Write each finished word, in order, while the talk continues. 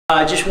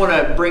I just want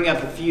to bring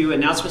up a few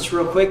announcements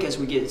real quick as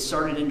we get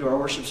started into our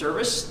worship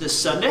service this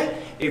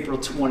Sunday, April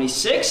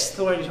 26th,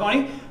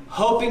 2020.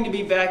 Hoping to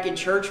be back in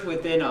church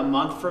within a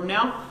month from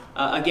now.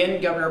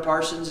 Again, Governor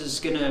Parsons is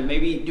going to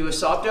maybe do a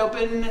soft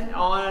open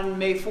on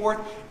May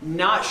 4th.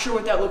 Not sure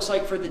what that looks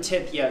like for the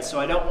 10th yet, so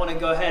I don't want to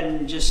go ahead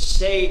and just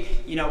say,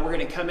 you know, we're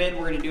going to come in,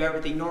 we're going to do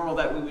everything normal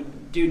that we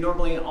would do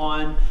normally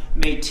on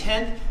May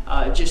 10th.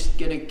 Just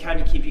going to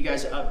kind of keep you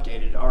guys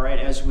updated, all right,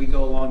 as we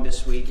go along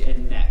this week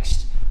and next.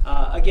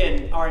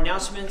 Again, our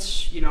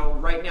announcements, you know,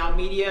 Right Now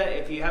Media,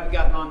 if you haven't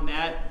gotten on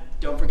that,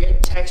 don't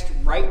forget, text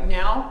Right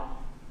Now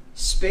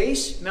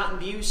space Mountain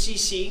View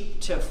CC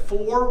to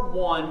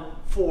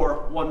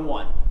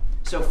 41411.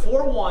 So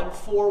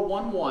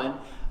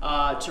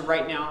 41411 to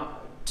Right Now,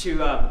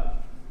 to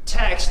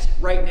text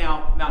Right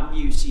Now Mountain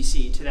View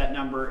CC to that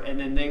number, and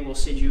then they will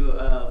send you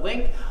a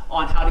link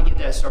on how to get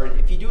that started.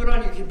 If you do it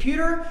on your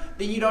computer,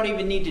 then you don't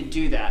even need to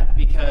do that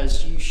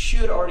because you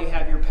should already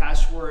have your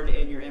password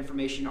and your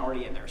information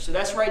already in there. So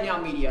that's Right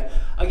Now Media.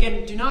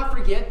 Again, do not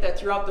forget that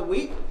throughout the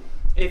week,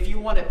 if you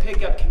want to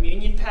pick up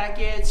communion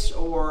packets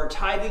or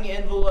tithing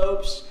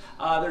envelopes,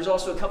 there's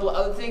also a couple of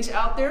other things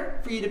out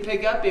there for you to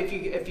pick up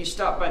if you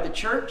stop by the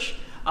church.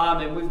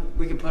 And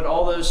we can put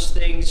all those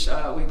things, we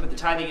can put the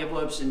tithing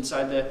envelopes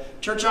inside the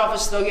church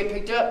office, they'll get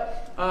picked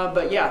up.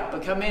 But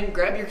come in,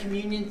 grab your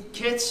communion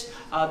kits.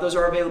 Those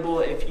are available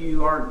if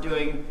you aren't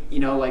doing, you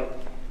know, like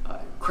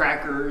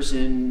crackers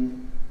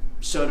and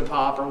soda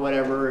pop or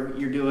whatever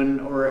you're doing,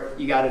 or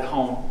you got it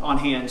home on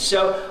hand.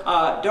 So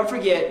don't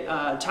forget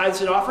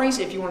tithes and offerings.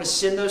 If you want to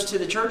send those to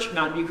the church,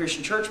 Mountain View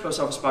Christian Church, Post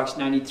Office Box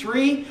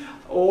 93,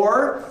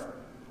 or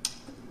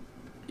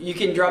you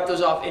can drop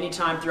those off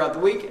anytime throughout the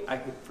week. I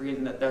keep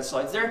forgetting that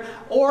slide's there.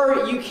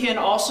 Or you can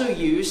also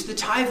use the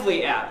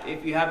Tithely app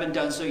if you haven't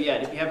done so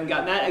yet. If you haven't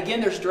gotten that,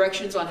 again, there's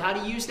directions on how to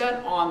use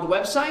that on the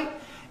website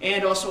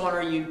and also on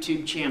our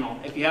YouTube channel.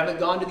 If you haven't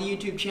gone to the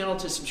YouTube channel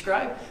to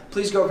subscribe,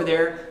 please go over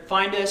there,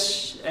 find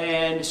us,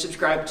 and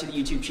subscribe to the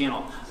YouTube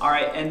channel. All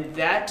right, and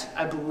that,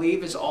 I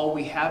believe, is all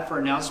we have for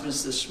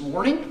announcements this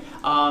morning.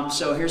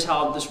 So here's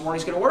how this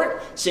morning's going to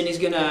work. Cindy's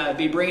going to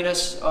be bringing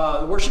us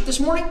worship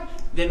this morning.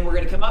 Then we're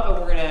going to come up and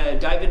we're going to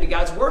dive into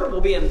God's Word.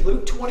 We'll be in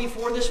Luke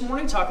 24 this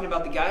morning, talking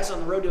about the guys on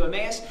the road to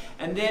Emmaus.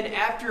 And then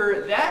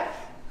after that,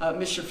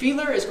 Mr.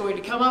 Fiedler is going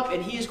to come up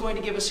and he is going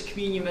to give us a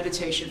communion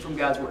meditation from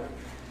God's Word.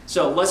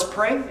 So let's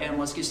pray and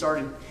let's get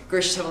started.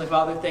 Gracious Heavenly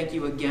Father, thank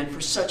you again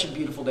for such a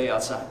beautiful day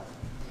outside.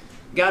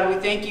 God, we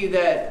thank you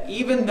that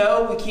even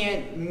though we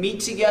can't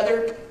meet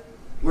together,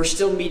 we're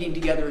still meeting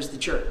together as the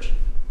church.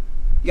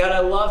 God, I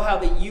love how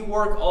that you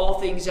work all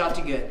things out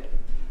to good.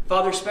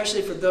 Father,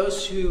 especially for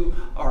those who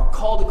are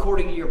called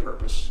according to your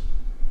purpose.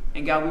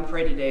 And God, we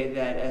pray today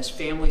that as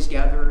families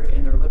gather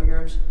in their living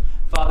rooms,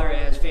 Father,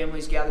 as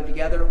families gather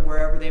together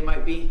wherever they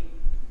might be,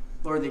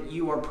 Lord, that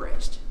you are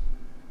praised.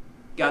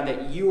 God,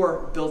 that you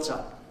are built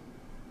up.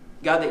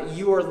 God, that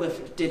you are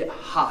lifted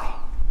high.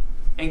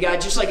 And God,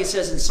 just like it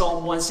says in Psalm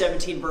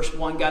 117, verse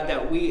 1, God,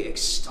 that we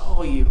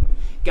extol you.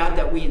 God,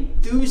 that we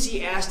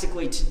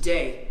enthusiastically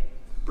today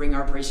bring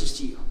our praises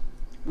to you.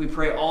 We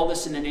pray all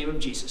this in the name of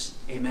Jesus.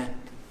 Amen.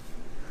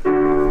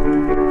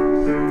 Morning.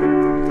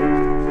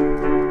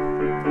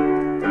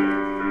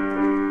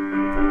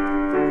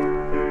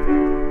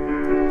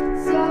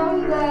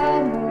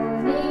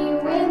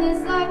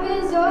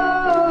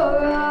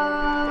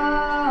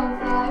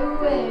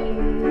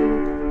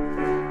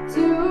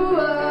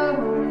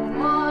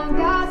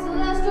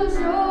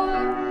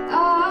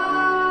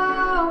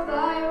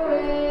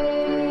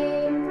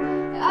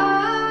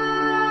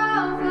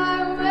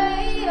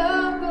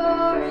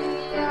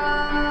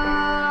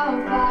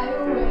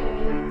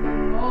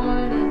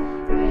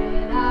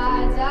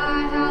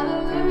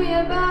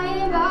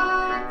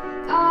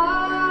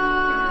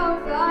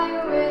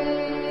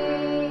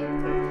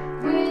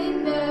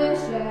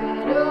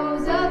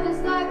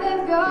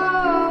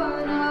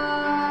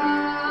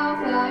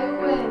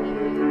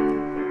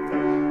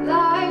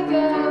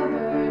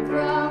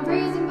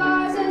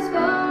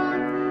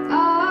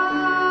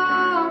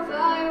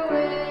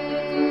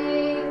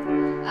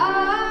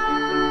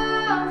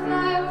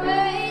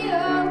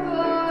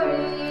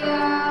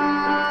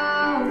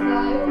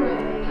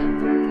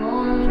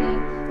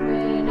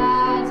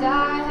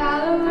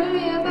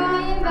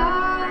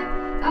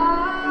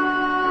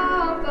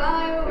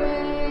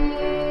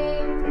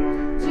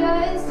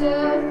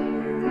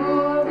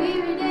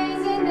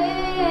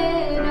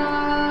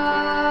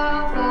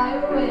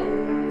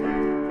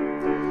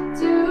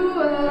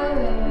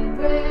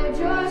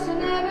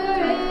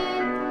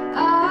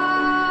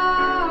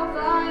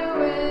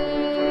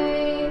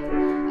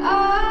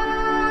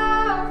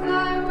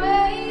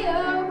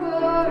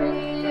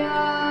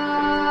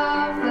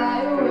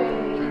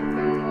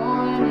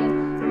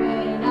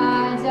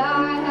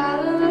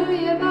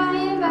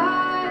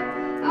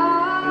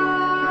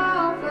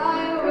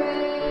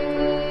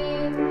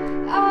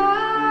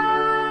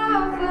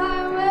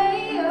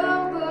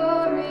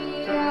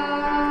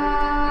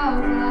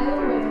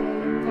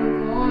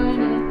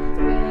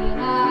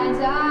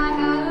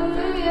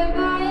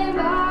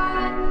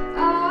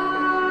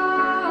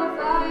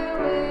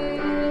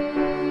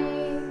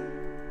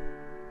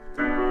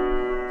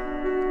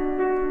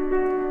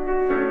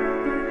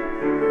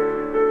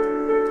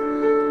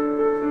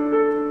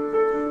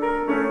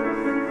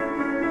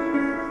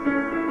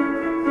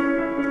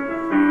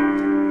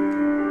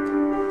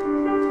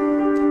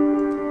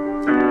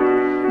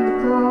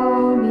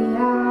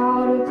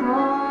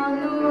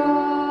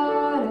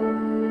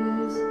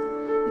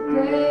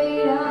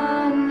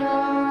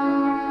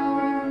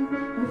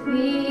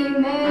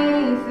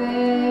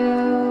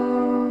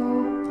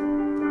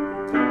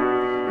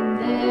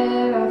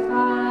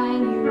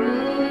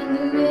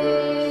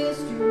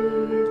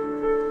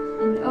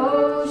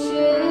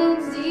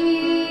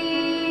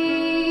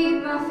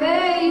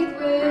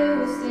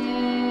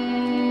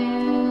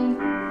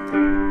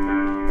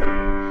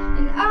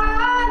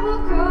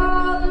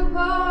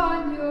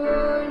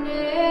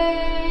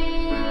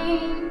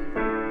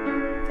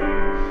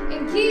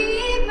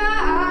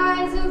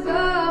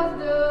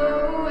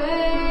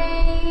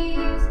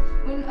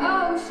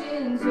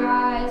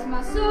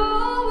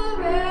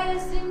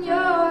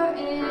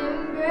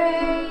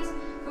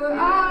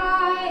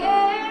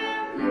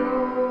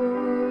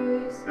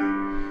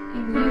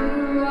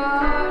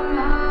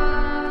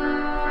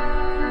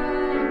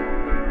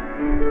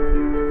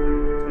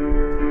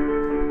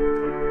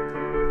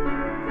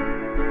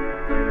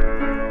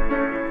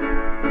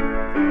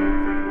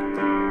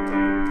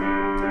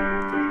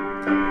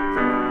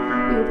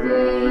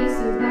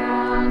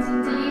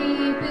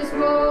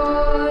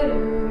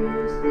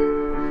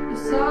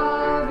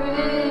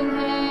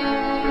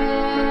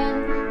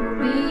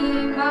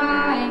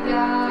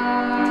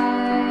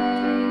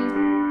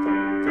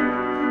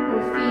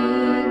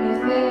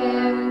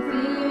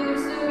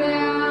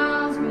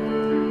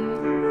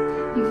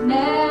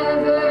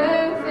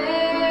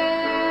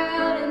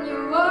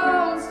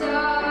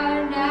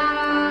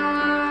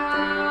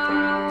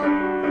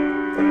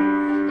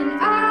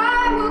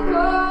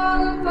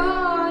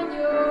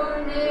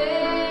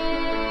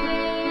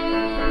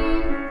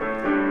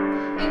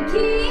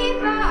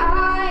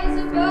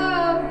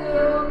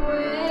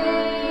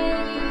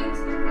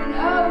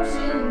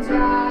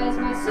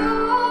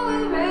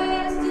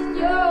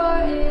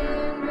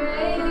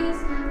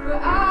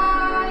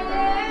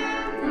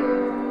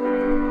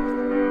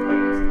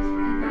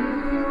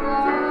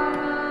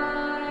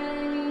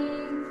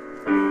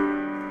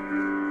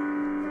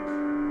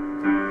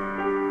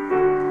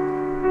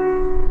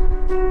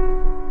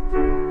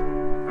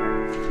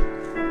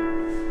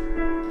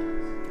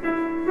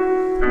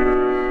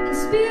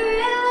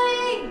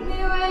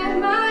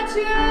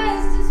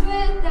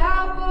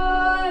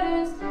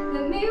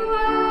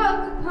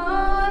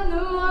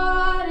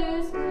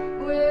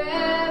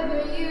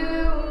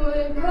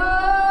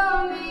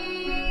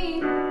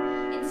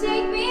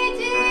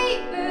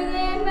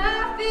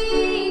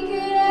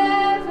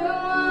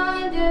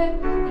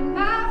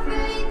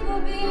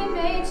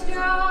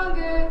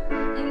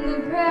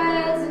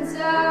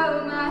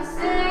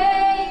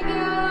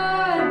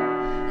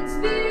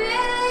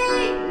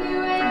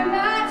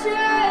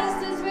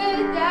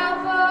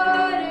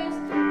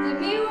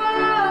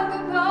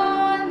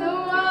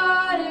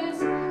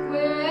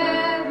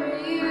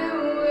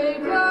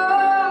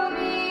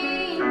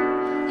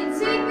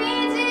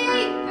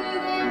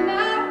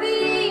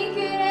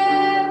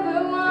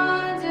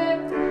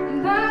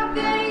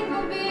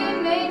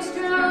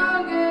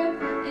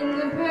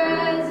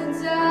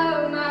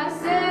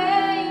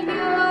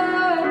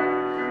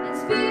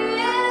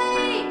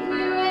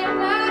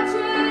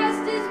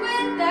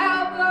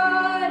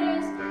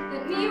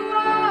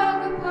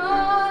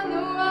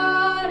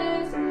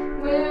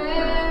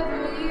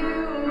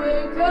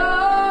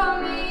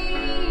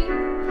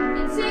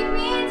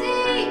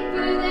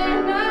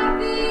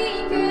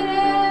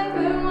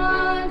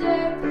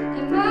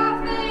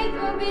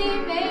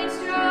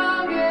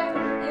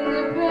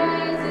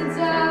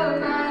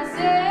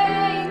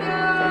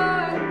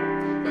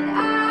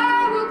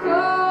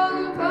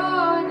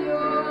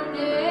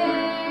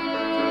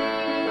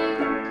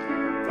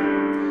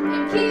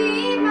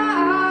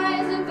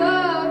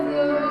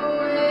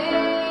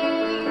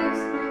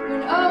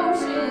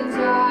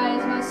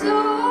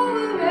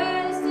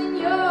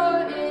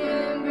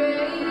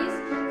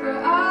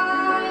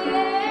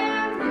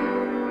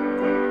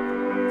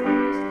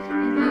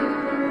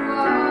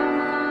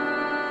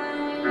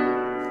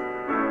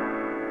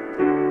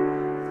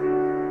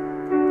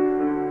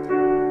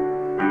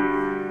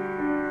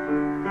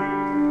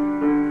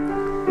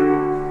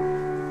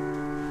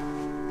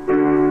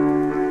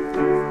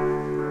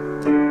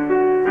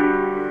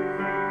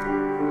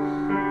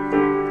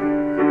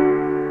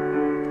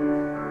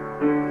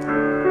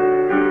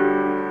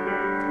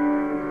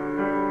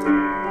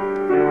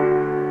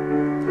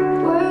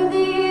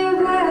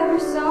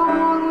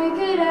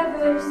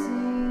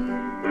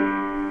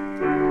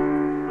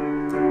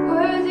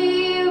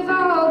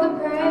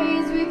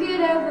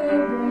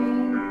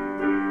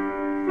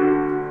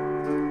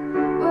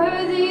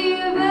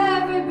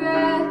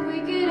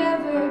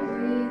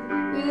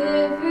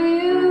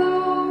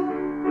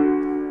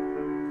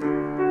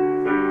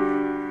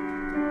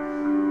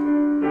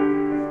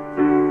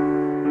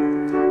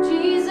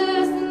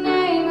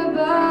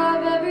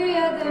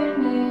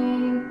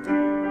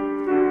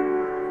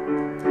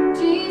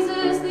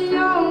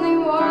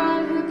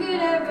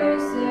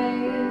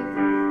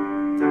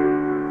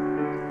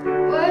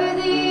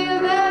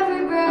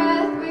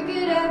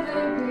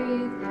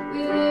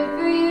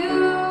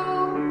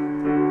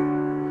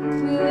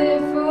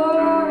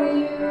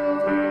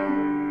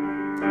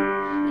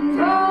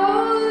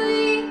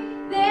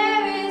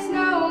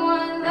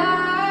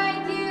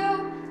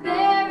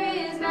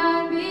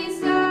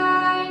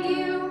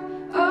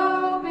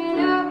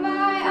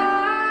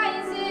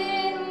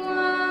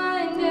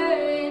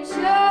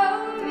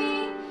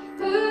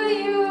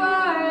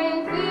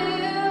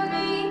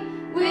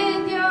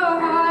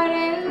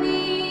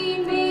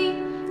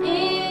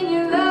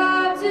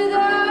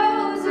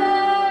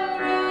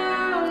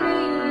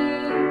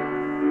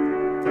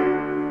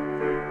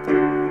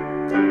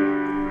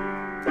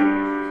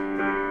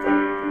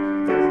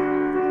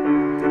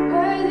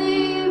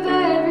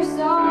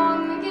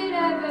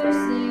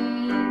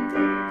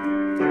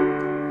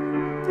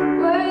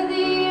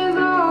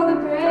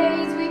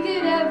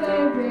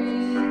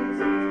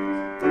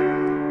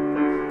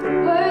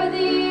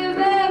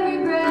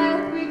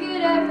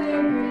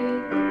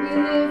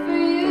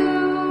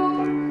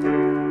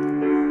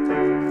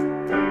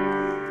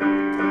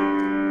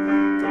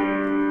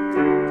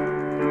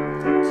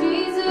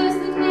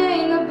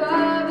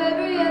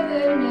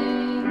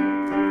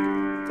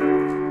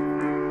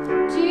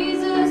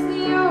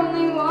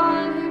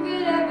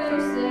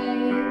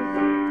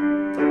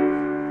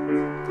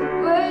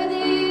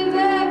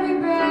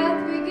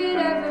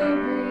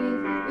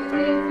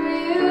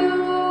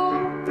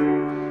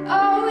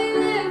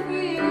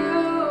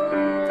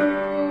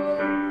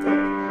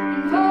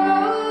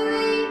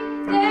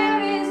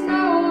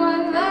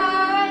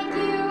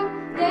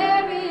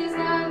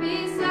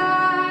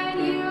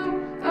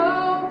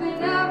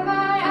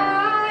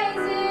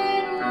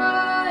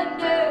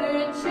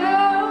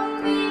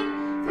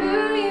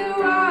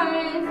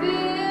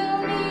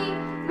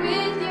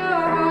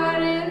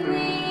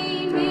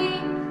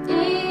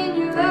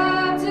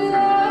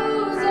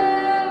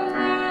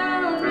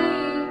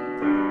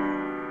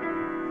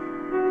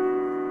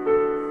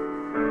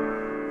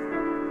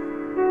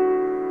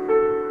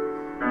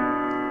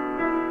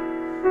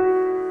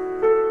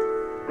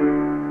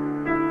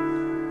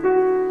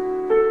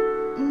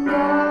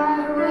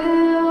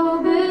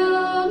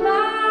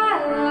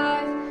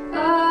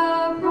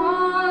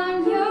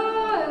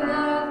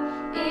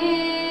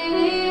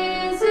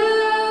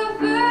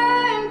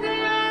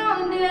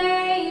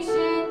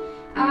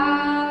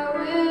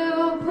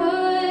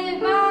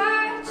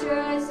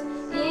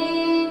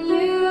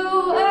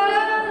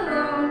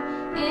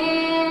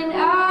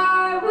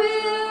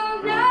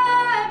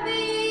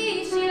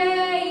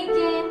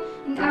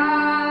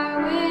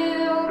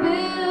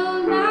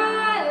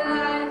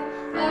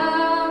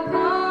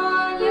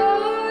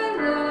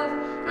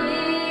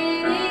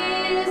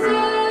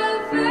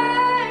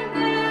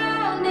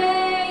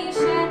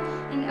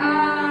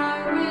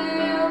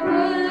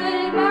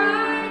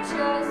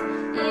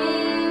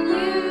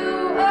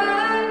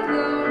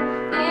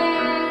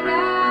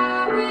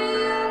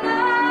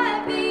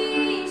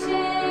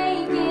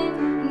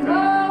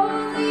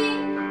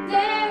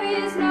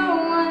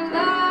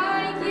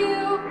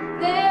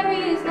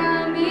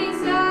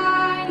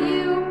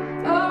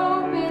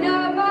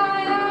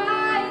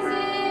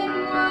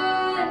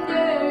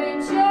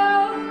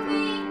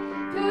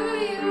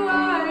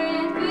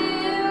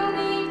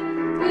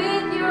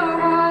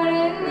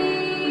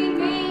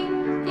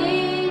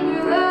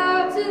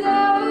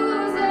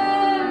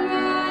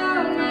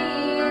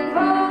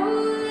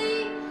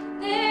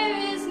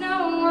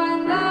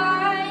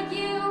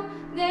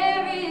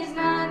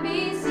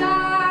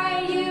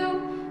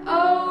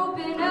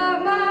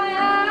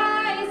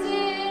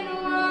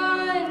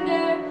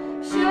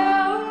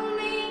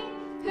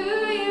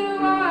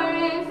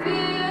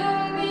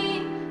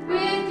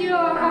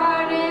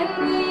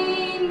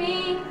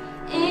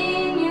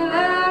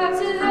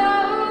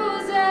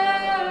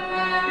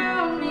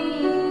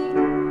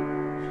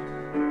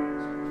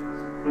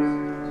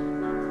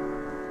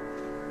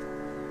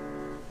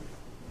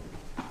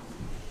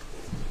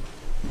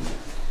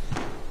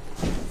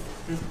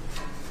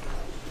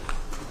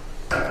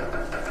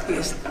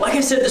 Yes. Like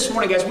I said this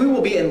morning, guys, we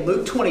will be in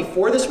Luke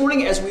 24 this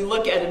morning as we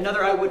look at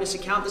another eyewitness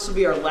account. This will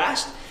be our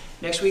last.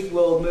 Next week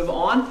we'll move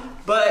on.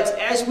 But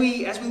as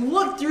we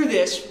look through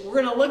this,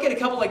 we're going to look at a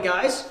couple of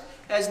guys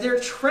as they're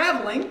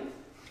traveling.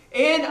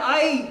 And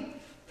I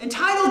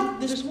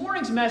entitled this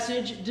morning's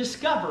message,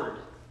 Discovered.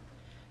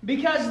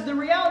 Because the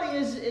reality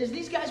is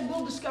these guys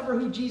will discover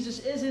who Jesus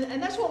is,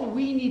 and that's what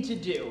we need to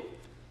do.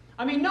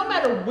 I mean, no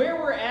matter where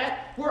we're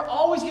at, we're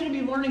always going to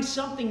be learning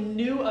something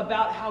new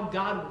about how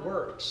God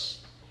works.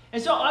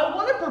 And so I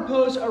want to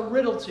propose a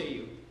riddle to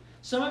you.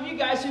 Some of you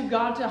guys who've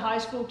gone to high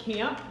school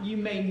camp, you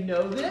may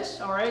know this,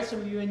 all right?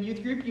 Some of you in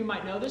youth group, you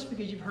might know this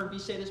because you've heard me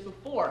say this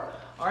before,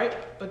 all right?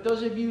 But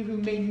those of you who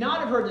may not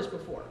have heard this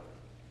before,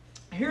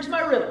 here's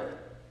my riddle.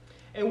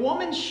 A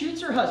woman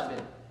shoots her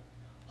husband,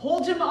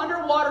 holds him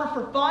underwater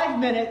for 5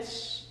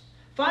 minutes,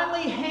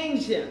 finally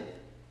hangs him.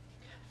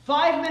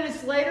 5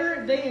 minutes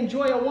later, they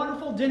enjoy a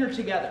wonderful dinner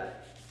together.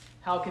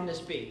 How can this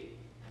be?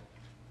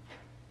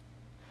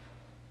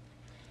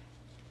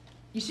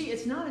 You see,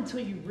 it's not until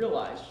you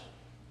realize,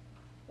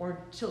 or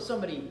until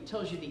somebody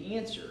tells you the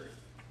answer,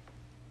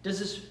 does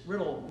this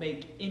riddle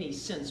make any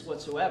sense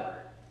whatsoever.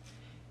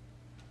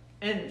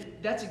 And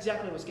that's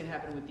exactly what's going to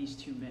happen with these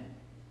two men.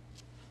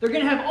 They're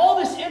going to have all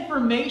this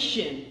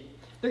information.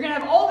 They're going to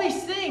have all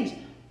these things.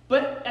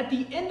 But at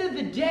the end of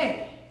the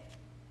day,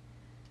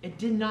 it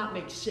did not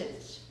make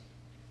sense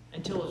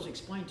until it was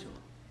explained to them.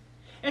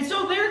 And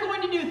so they're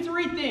going to do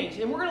three things,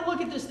 and we're going to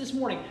look at this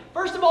morning.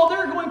 First of all,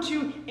 they're going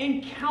to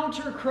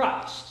encounter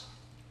Christ.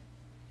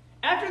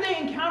 After they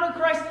encounter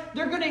Christ,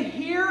 they're going to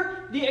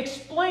hear the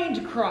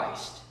explained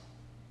Christ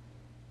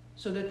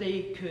so that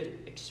they could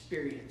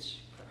experience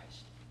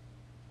Christ.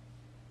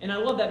 And I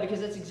love that because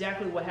that's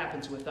exactly what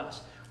happens with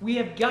us. We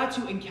have got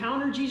to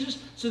encounter Jesus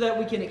so that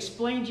we can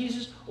explain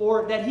Jesus,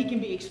 or that he can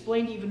be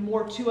explained even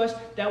more to us.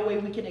 That way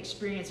we can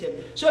experience him.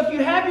 So if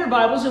you have your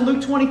Bibles in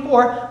Luke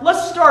 24,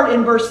 let's start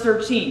in verse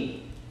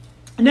 13.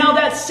 Now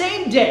that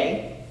same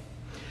day,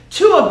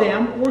 two of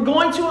them were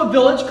going to a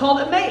village called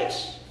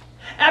Emmaus.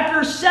 After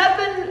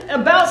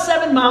about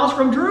 7 miles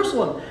from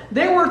Jerusalem,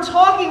 they were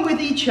talking with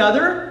each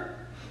other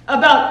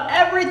about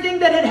everything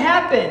that had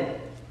happened.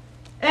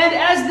 And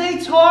as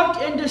they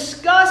talked and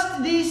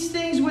discussed these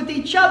things with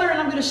each other, and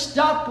I'm going to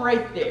stop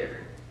right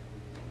there,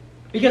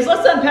 because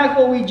let's unpack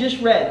what we just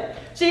read.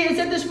 See, it's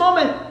at this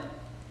moment,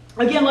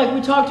 again, like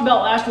we talked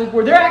about last week,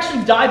 where they're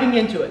actually diving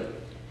into it.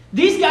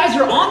 These guys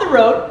are on the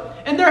road,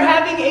 and they're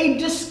having a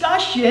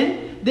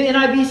discussion. The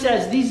NIV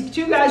says these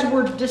two guys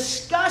were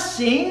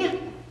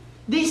discussing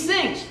these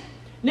things.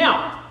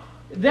 Now,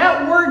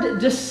 that word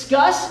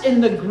discuss in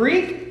the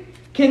Greek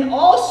can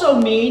also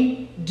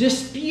mean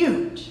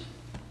dispute.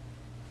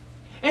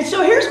 And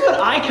so here's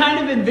what I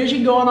kind of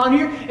envision going on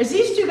here, is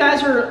these two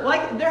guys are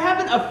like, they're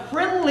having a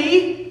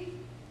friendly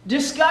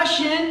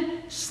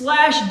discussion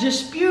 /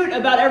 dispute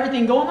about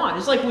everything going on.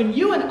 It's like when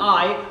you and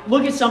I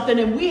look at something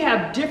and we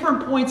have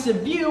different points of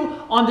view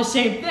on the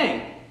same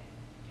thing.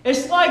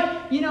 It's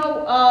like,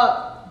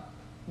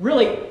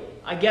 really,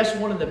 I guess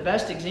one of the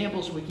best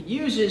examples we could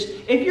use is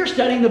if you're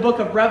studying the book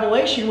of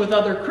Revelation with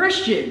other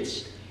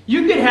Christians,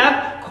 you could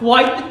have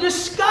quite the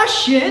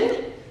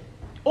discussion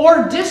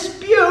or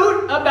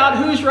dispute about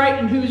who's right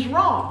and who's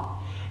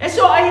wrong. And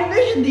so I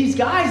envision these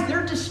guys,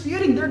 they're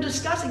disputing, they're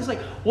discussing. It's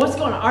like, what's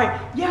going on? All right,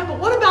 yeah, but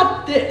what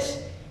about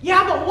this?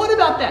 Yeah, but what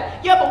about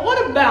that? Yeah, but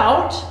what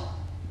about?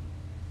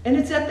 And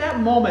it's at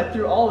that moment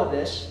through all of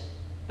this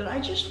that I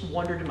just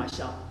wonder to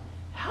myself,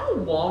 how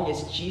long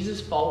is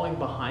Jesus following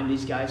behind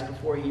these guys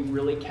before he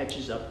really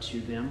catches up to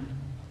them?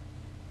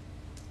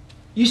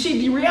 You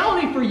see, the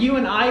reality for you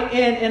and I,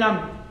 and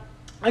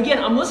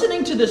I'm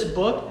listening to this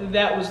book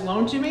that was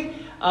loaned to me,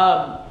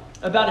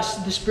 about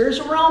the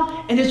spiritual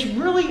realm, and it's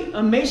really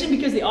amazing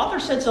because the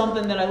author said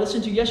something that I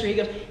listened to yesterday.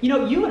 He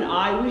goes, you and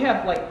I, we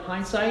have like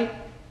hindsight.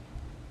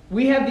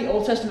 We have the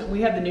Old Testament,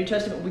 we have the New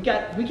Testament. We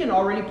can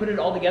already put it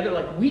all together.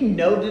 Like, we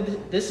know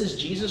that this is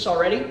Jesus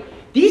already.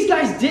 These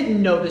guys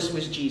didn't know this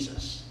was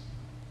Jesus.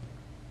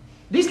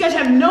 These guys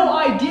have no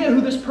idea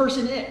who this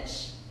person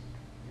is.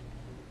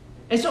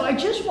 And so I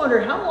just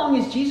wonder, how long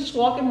is Jesus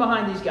walking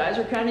behind these guys,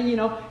 or kind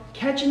of,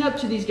 catching up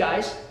to these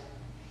guys,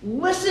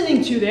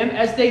 listening to them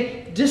as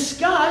they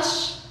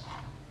discuss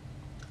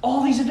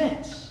all these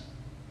events.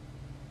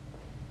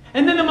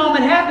 And then the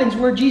moment happens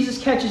where Jesus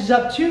catches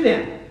up to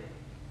them.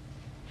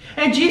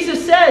 And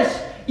Jesus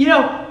says,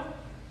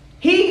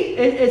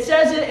 it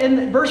says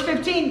in verse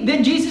 15,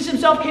 then Jesus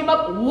himself came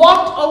up,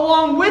 walked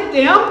along with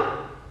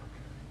them,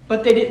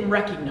 but they didn't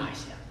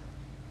recognize him.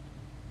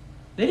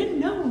 They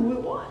didn't know who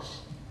it was.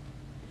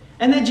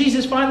 And then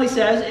Jesus finally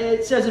says,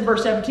 it says in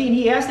verse 17,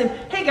 he asked them,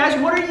 hey guys,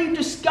 what are you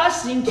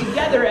discussing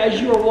together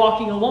as you are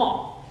walking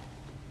along?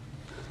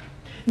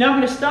 Now I'm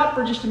going to stop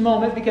for just a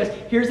moment, because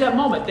here's that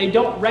moment. They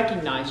don't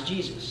recognize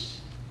Jesus.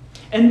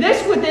 And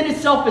this within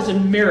itself is a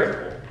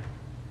miracle.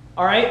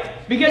 All right?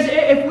 Because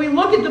if we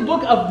look at the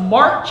book of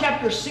Mark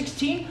chapter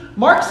 16,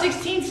 Mark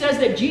 16 says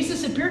that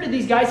Jesus appeared to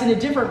these guys in a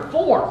different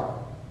form.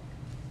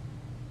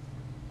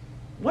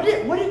 What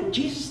did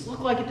Jesus look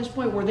like at this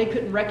point where they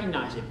couldn't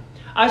recognize him?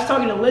 I was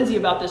talking to Lindsay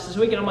about this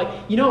week, and I'm like,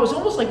 it was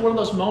almost like one of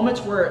those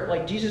moments where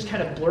like Jesus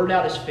kind of blurred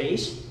out his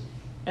face,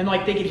 and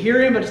like they could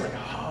hear him, but it's like,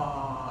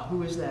 oh,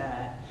 who is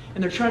that?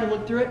 And they're trying to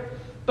look through it.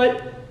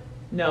 But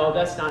no,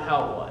 that's not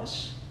how it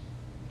was.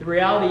 The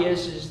reality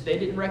is they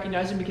didn't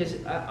recognize him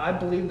because I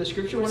believe the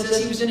scripture when it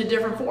says he was in a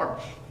different form.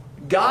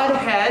 God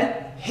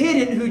had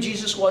hidden who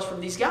Jesus was from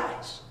these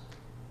guys.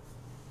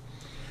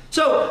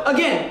 So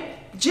again,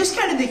 just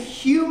kind of the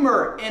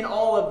humor in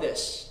all of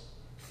this.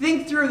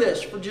 Think through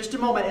this for just a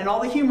moment and all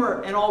the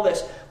humor in all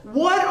this.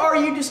 What are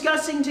you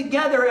discussing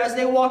together as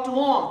they walked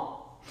along?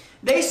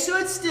 They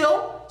stood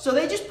still, so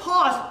they just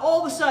paused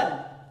all of a sudden.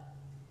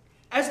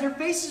 As their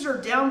faces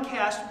are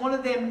downcast, one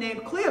of them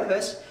named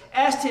Cleopas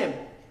asked him,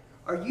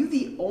 "Are you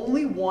the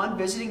only one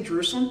visiting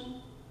Jerusalem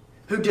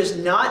who does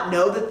not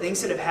know the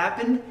things that have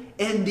happened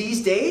in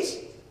these days?"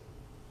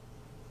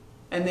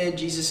 And then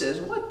Jesus says,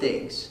 "What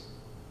things?"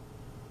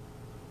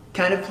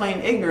 Kind of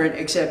playing ignorant,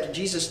 except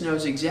Jesus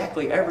knows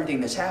exactly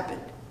everything that's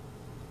happened.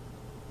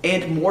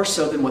 And more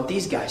so than what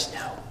these guys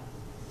know.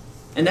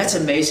 And that's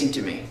amazing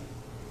to me.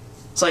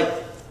 It's like,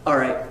 all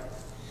right,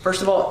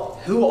 first of all,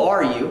 who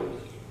are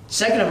you?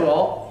 Second of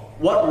all,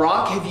 what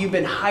rock have you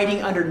been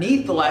hiding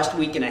underneath the last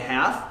week and a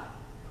half?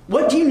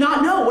 What do you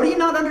not know? What do you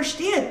not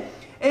understand?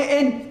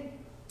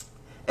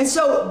 And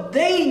so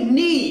they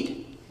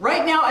need,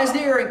 right now as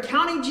they are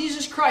encountering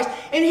Jesus Christ,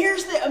 and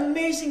here's the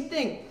amazing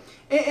thing.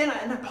 And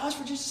I pause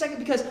for just a second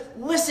because,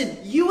 listen,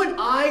 you and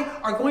I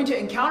are going to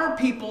encounter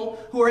people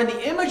who are in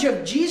the image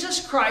of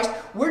Jesus Christ.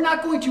 We're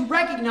not going to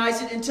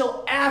recognize it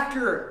until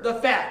after the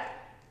fact.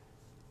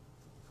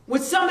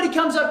 When somebody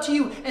comes up to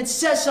you and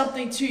says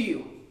something to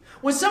you.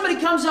 When somebody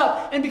comes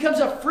up and becomes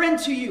a friend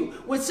to you.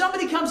 When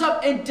somebody comes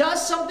up and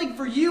does something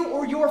for you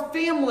or your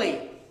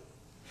family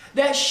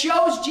that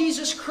shows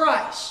Jesus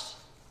Christ.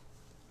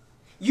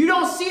 You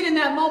don't see it in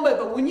that moment,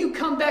 but when you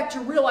come back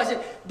to realize it,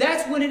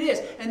 that's when it is.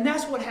 And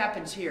that's what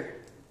happens here.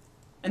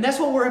 And that's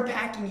what we're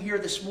unpacking here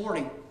this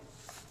morning.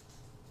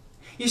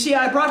 You see,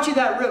 I brought you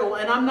that riddle,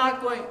 and I'm not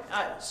going...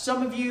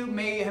 some of you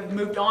may have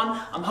moved on.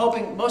 I'm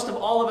hoping most of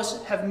all of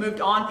us have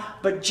moved on.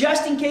 But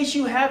just in case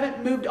you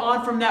haven't moved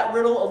on from that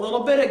riddle a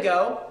little bit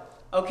ago,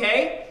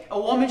 okay? A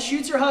woman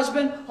shoots her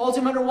husband, holds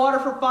him underwater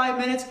for 5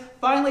 minutes.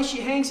 Finally,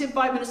 she hangs him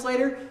 5 minutes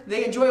later.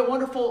 They enjoy a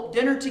wonderful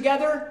dinner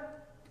together.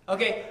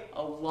 Okay,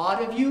 a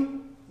lot of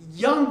you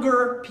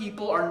younger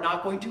people are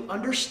not going to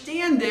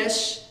understand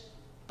this,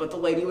 but the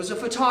lady was a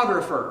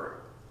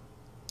photographer.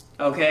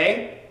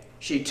 Okay,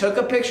 she took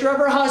a picture of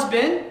her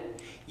husband.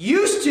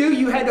 Used to,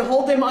 you had to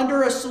hold them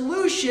under a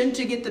solution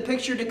to get the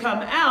picture to come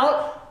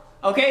out.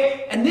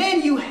 Okay, and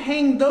then you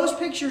hang those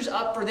pictures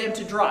up for them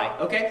to dry.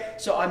 Okay,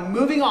 so I'm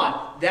moving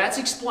on. That's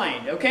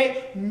explained.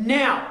 Okay,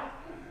 now.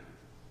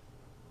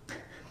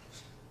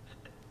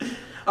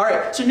 All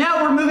right, so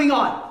now we're moving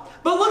on.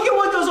 But look at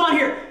what goes on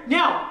here.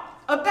 Now,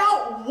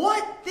 about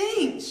what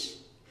things?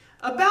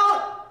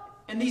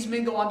 And these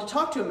men go on to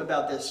talk to him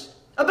about this.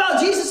 About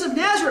Jesus of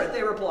Nazareth,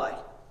 they replied.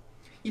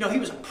 He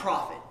was a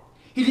prophet.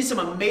 He did some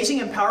amazing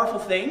and powerful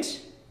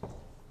things.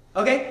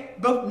 Okay?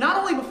 But not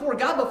only before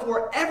God, but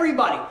before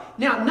everybody.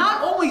 Now,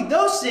 not only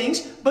those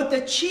things, but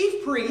the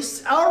chief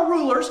priests, our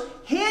rulers,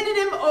 handed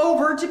him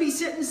over to be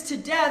sentenced to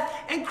death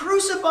and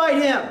crucified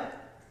him.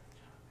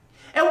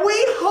 And we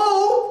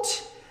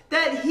hoped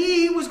that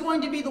he was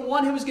going to be the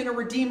one who was going to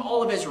redeem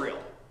all of Israel.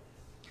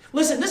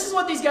 Listen, this is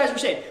what these guys were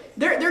saying.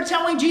 They're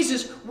telling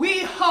Jesus, we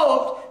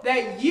hoped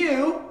that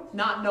you,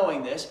 not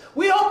knowing this,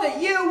 we hoped that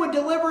you would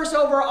deliver us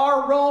over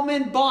our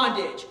Roman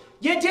bondage.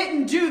 You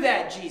didn't do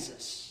that,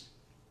 Jesus.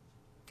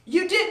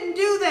 You didn't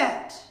do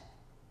that.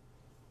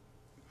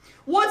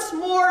 What's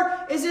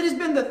more is it has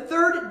been the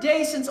third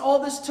day since all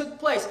this took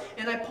place.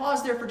 And I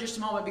pause there for just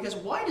a moment because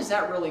why does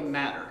that really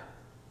matter?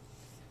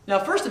 Now,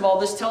 first of all,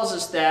 this tells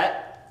us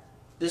that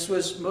this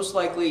was most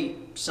likely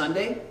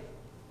Sunday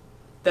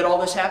that all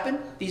this happened.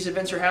 These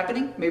events are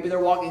happening. Maybe they're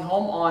walking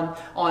home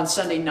on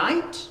Sunday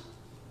night,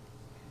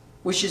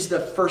 which is the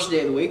first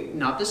day of the week,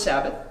 not the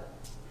Sabbath.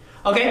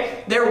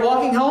 Okay, they're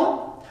walking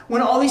home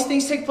when all these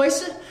things take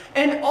place.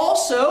 And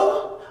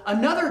also,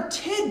 another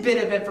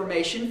tidbit of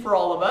information for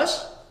all of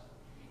us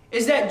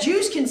is that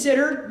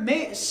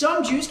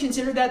some Jews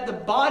considered that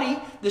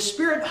the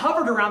spirit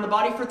hovered around the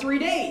body for 3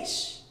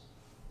 days.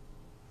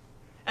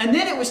 And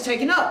then it was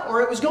taken up,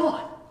 or it was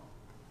gone.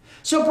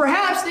 So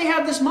perhaps they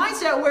have this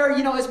mindset where,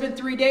 it's been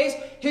 3 days,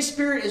 his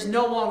spirit is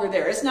no longer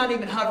there. It's not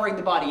even hovering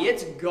the body.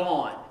 It's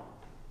gone.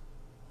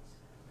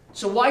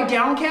 So why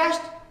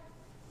downcast?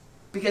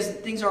 Because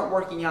things aren't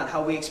working out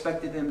how we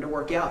expected them to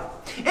work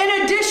out. In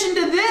addition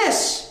to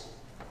this,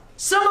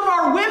 some of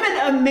our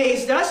women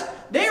amazed us.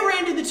 They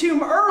ran to the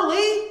tomb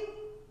early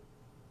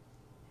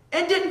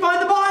and didn't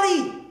find the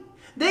body.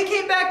 They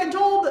came back and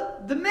told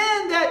the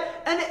men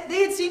that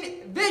they had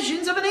seen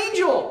visions of an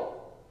angel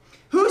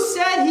who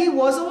said he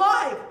was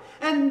alive.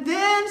 And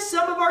then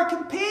some of our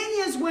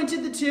companions went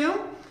to the tomb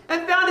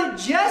and found it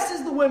just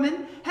as the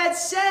women had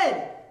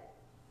said.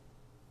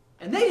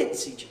 And they didn't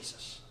see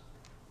Jesus.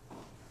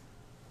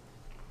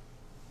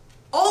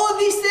 All of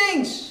these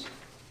things.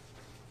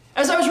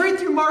 As I was reading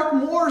through Mark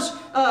Moore's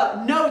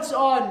notes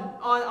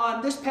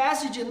on this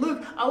passage in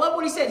Luke, I love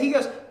what he said. He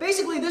goes,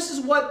 basically, this is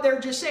what they're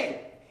just saying.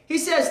 He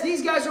says,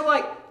 these guys are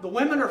like, the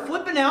women are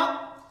flipping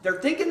out.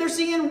 They're thinking they're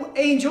seeing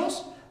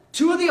angels.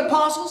 2 of the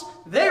apostles,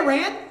 they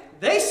ran.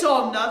 They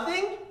saw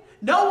nothing.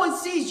 No one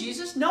sees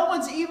Jesus. No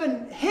one's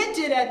even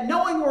hinted at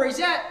knowing where he's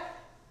at.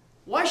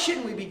 Why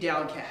shouldn't we be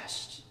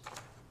downcast?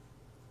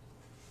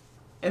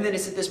 And then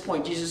it's at this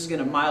point, Jesus is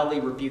going to mildly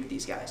rebuke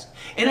these guys.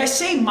 And I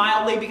say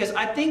mildly because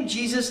I think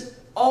Jesus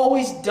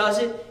always does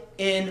it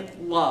in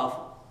love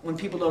when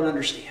people don't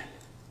understand.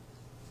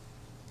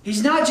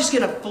 He's not just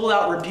going to full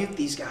out rebuke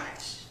these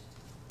guys.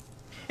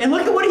 And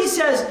look at what he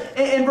says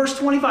in verse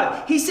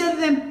 25. He said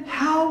to them,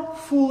 how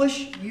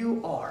foolish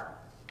you are.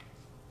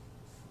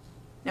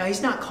 Now,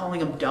 he's not calling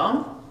them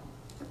dumb.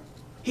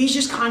 He's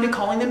just kind of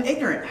calling them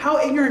ignorant. How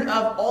ignorant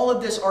of all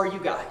of this are you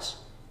guys?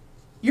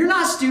 You're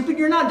not stupid.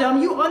 You're not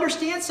dumb. You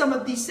understand some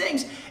of these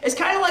things. It's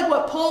kind of like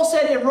what Paul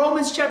said in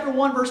Romans chapter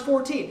 1, verse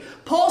 14.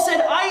 Paul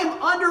said, I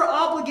am under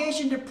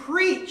obligation to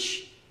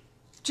preach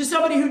to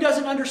somebody who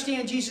doesn't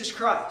understand Jesus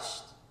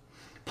Christ.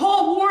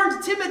 Paul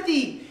warned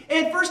Timothy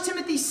in 1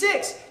 Timothy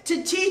 6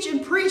 to teach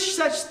and preach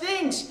such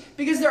things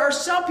because there are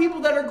some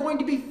people that are going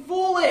to be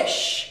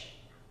foolish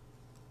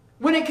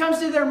when it comes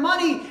to their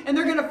money, and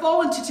they're going to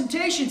fall into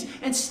temptations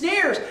and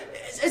snares.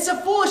 It's a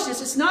foolishness.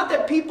 It's not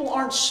that people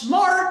aren't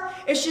smart.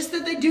 It's just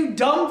that they do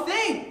dumb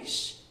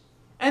things.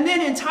 And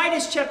then in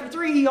Titus chapter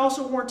 3, he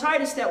also warned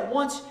Titus that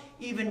once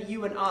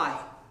you and I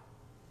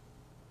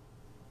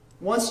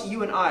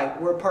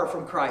were apart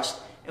from Christ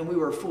and we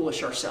were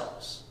foolish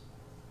ourselves.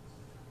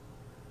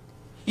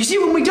 You see,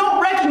 when we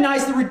don't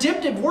recognize the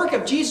redemptive work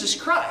of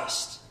Jesus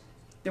Christ,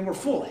 then we're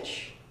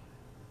foolish.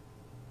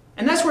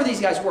 And that's where these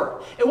guys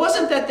were. It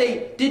wasn't that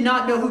they did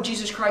not know who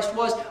Jesus Christ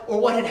was or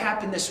what had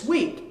happened this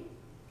week.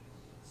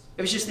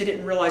 It was just they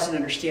didn't realize and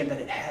understand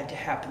that it had to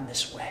happen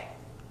this way.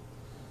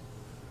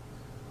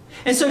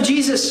 And so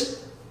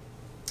Jesus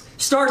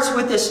starts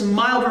with this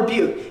mild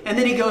rebuke, and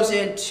then he goes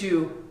in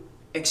to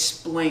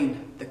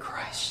explain the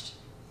Christ.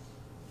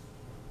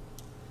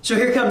 So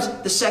here comes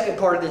the second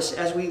part of this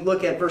as we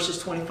look at verses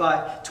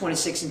 25,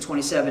 26, and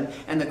 27,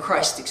 and the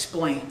Christ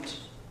explained.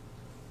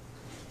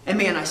 And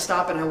man, I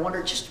stop and I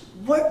wonder, just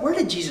where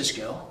did Jesus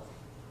go?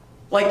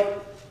 Like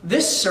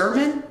this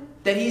sermon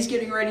that he's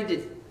getting ready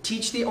to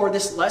teach or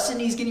this lesson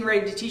he's getting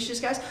ready to teach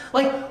these guys,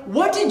 like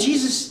what did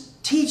Jesus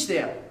teach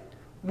them?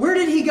 Where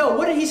did he go?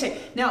 What did he say?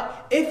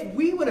 Now, if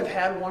we would have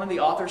had one of the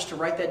authors to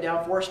write that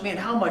down for us, man,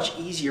 how much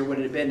easier would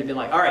it have been to be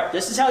like, all right,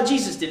 this is how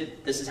Jesus did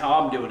it. This is how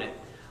I'm doing it.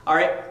 All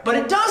right. But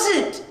it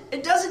doesn't.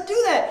 It doesn't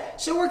do that.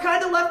 So we're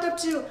kind of left up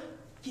to,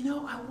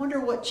 I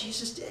wonder what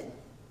Jesus did.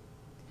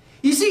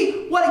 You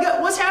see,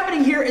 what's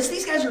happening here is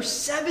these guys are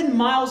 7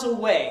 miles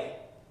away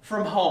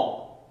from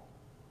home.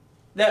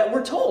 That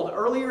we're told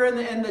earlier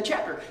in the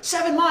chapter.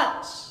 7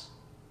 miles.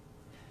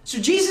 So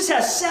Jesus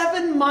has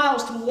 7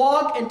 miles to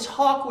walk and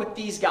talk with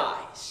these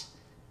guys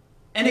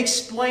and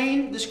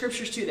explain the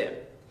scriptures to them.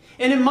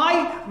 And in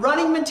my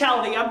running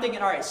mentality, I'm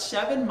thinking, all right,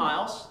 7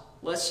 miles.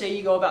 Let's say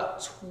you go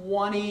about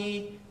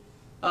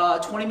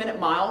 20-minute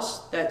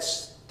miles.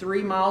 That's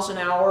 3 miles an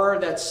hour.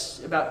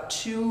 That's about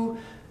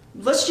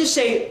let's just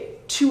say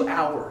 2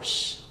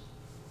 hours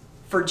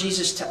for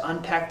Jesus to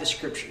unpack the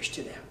scriptures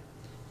to them.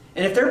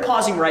 And if they're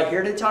pausing right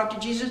here to talk to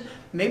Jesus,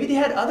 maybe they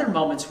had other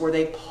moments where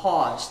they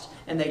paused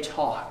and they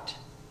talked.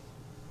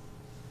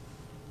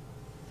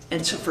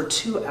 And so for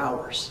 2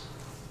 hours,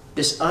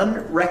 this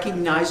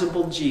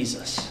unrecognizable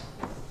Jesus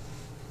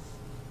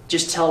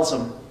just tells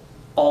them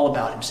all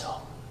about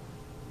himself.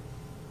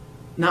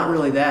 Not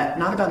really that,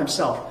 not about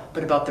himself,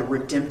 but about the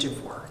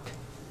redemptive work,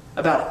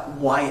 about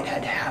why it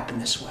had to happen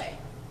this way.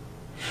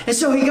 And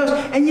so he goes,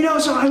 and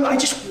so I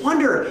just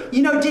wonder,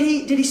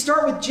 did he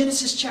start with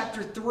Genesis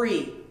chapter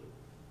 3?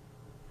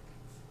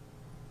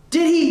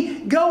 Did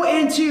he go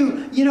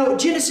into,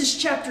 Genesis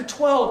chapter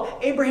 12,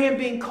 Abraham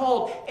being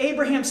called,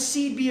 Abraham's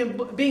seed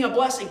being a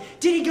blessing?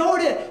 Did he go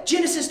to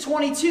Genesis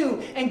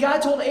 22 and God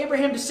told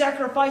Abraham to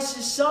sacrifice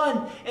his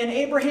son, and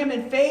Abraham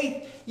in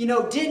faith,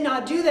 did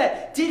not do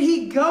that? Did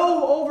he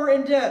go over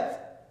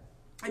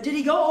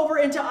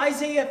into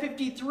Isaiah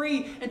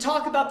 53 and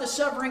talk about the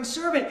suffering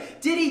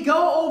servant? Did he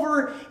go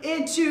over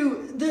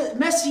into the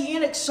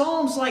Messianic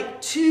Psalms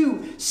like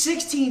 2,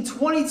 16,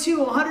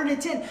 22,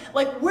 110?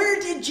 Like, where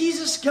did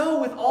Jesus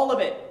go with all of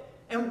it?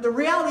 And the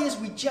reality is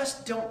we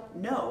just don't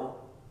know.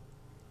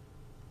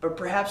 But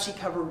perhaps he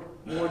covered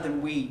more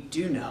than we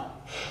do know.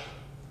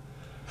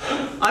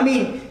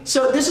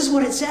 So this is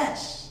what it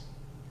says.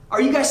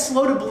 Are you guys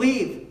slow to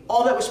believe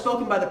all that was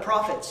spoken by the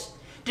prophets?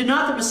 Did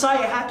not the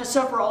Messiah have to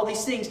suffer all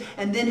these things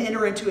and then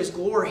enter into his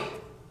glory?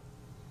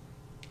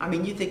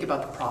 You think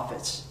about the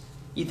prophets.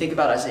 You think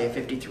about Isaiah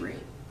 53.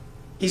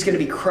 He's going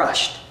to be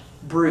crushed,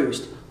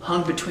 bruised,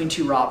 hung between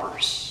 2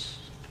 robbers,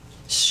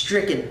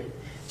 stricken.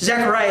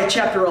 Zechariah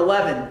chapter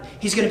 11,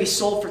 he's going to be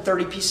sold for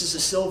 30 pieces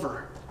of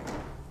silver,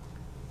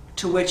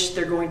 to which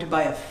they're going to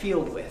buy a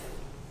field with.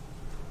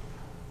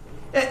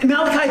 In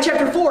Malachi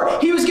chapter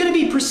 4, he was going to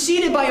be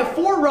preceded by a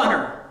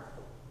forerunner.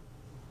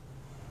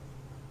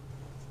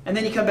 And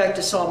then you come back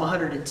to Psalm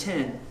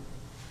 110,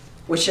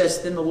 which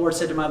says, then the Lord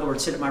said to my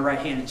Lord, sit at my right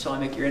hand until I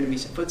make your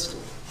enemies a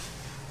footstool.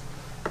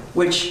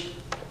 Which,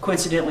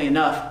 coincidentally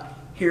enough,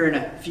 here in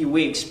a few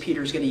weeks,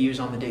 Peter's going to use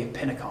on the day of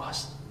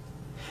Pentecost.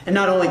 And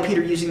not only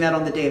Peter using that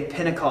on the day of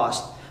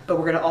Pentecost, but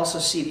we're going to also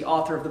see the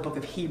author of the book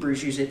of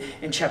Hebrews use it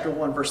in chapter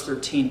 1, verse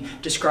 13,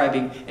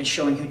 describing and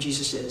showing who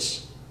Jesus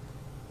is.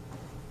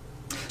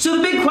 So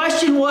the big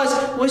question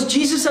was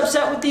Jesus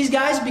upset with these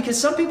guys?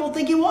 Because some people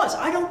think he was.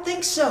 I don't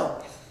think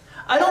so.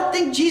 I don't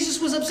think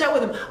Jesus was upset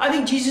with them. I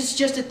think Jesus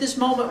just at this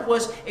moment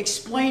was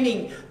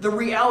explaining the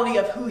reality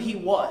of who he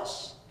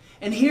was.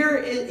 And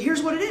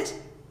here's what it is.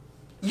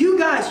 You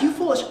guys, you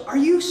foolish, are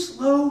you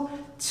slow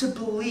to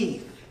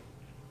believe?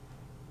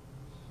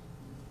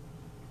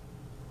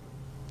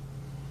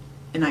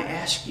 And I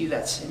ask you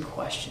that same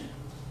question.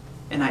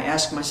 And I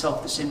ask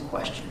myself the same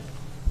question.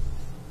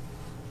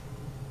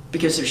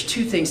 Because there's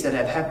two things that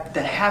have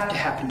to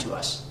happen to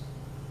us.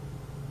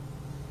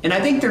 And I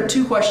think there are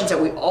two questions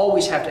that we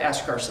always have to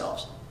ask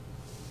ourselves.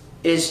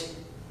 Is,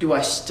 do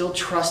I still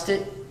trust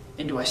it?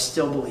 And do I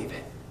still believe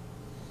it?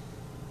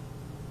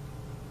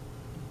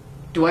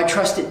 Do I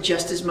trust it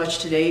just as much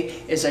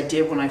today as I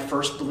did when I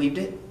first believed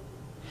it?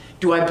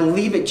 Do I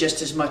believe it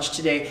just as much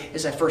today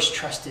as I first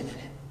trusted in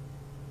it?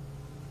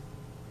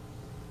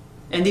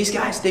 And these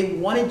guys, they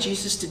wanted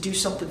Jesus to do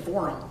something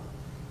for them.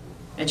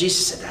 And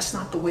Jesus said, that's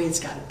not the way it's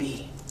got to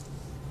be.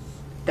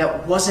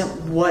 That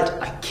wasn't what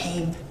I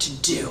came to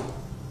do.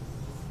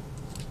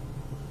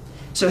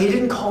 So he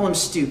didn't call them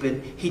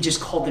stupid. He just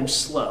called them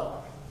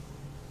slow.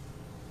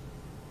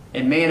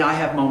 And man, I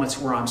have moments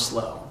where I'm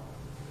slow.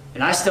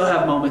 And I still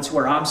have moments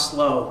where I'm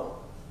slow.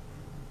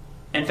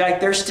 In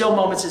fact, there's still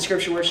moments in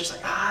Scripture where it's just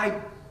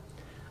like,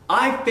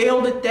 I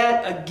failed at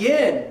that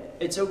again.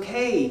 It's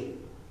okay.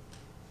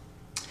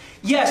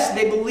 Yes,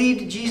 they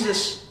believed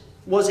Jesus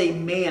was a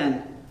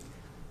man.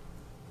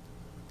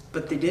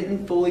 But they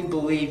didn't fully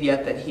believe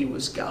yet that he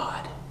was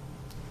God.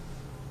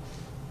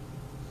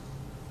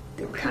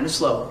 They were kind of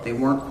slow. They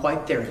weren't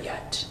quite there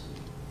yet.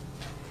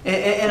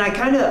 And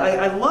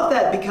I love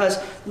that because,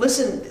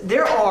 listen,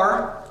 there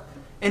are,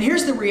 and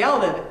here's the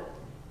reality of it.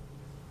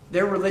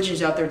 There are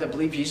religions out there that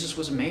believe Jesus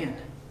was a man.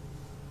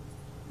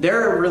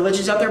 There are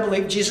religions out there that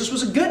believe Jesus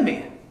was a good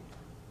man.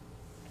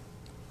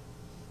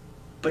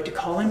 But to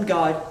call him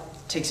God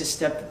takes a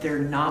step that they're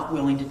not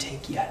willing to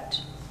take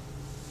yet.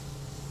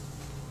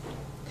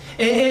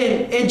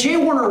 And J.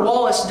 Warner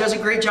Wallace does a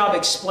great job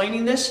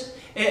explaining this.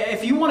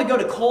 If you want to go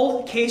to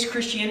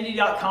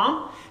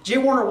coldcasechristianity.com, J.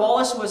 Warner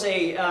Wallace was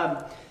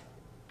a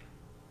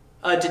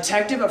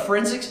detective, a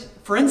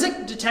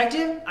forensic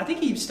detective. I think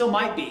he still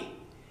might be.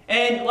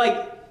 And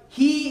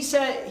he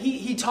said,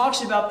 he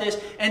talks about this,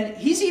 and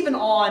he's even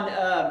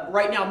on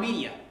Right Now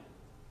Media.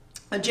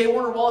 And J.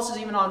 Warner Wallace is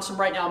even on some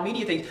Right Now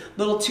Media things.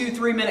 Little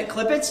 2-3 minute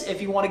clippets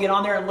if you want to get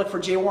on there and look for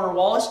J. Warner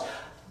Wallace.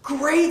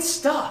 Great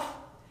stuff.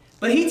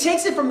 But he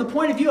takes it from the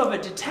point of view of a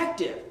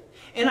detective.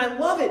 And I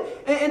love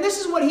it. And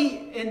this is what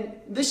and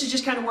this is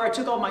just kind of where I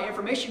took all my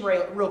information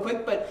real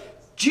quick,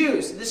 but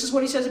Jews, this is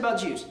what he says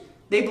about Jews.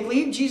 They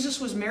believed Jesus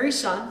was Mary's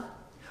son,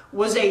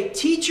 was a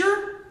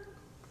teacher,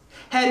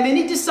 had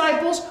many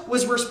disciples,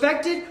 was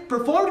respected,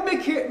 performed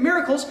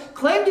miracles,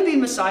 claimed to be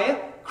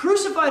Messiah,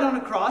 crucified on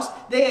a cross.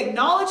 They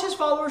acknowledge his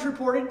followers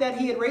reported that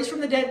he had raised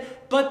from the dead,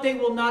 but they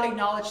will not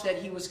acknowledge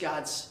that he was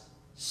God's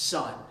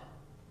son.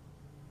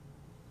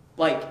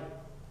 Like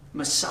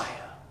Messiah,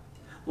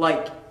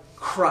 like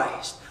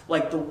Christ,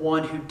 like the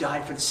one who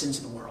died for the sins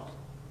of the world.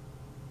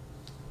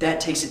 That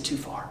takes it too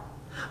far.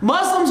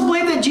 Muslims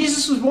believe that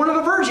Jesus was born of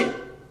a virgin,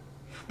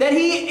 that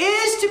he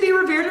is to be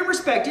revered and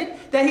respected,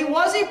 that he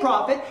was a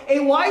prophet, a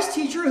wise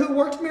teacher who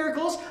worked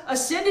miracles,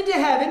 ascended to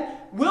heaven,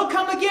 will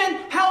come again.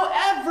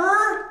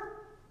 However,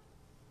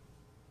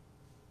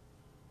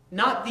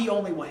 not the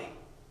only way.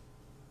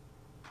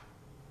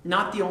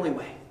 Not the only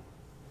way.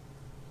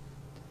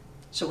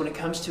 So when it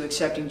comes to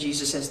accepting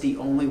Jesus as the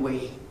only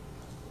way,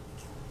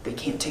 they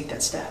can't take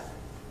that step.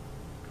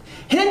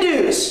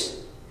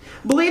 Hindus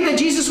believe that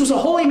Jesus was a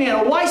holy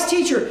man, a wise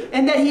teacher,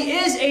 and that he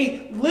is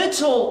a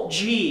little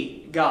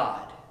g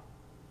God,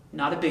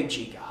 not a big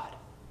G God.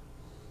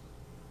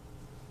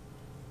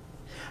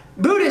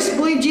 Buddhists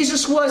believe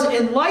Jesus was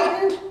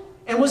enlightened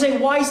and was a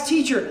wise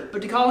teacher,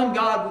 but to call him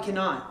God, we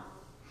cannot.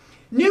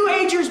 New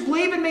Agers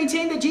believe and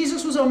maintain that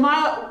Jesus was a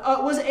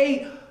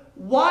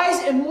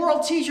wise and moral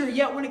teacher,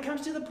 yet when it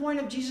comes to the point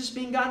of Jesus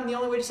being God and the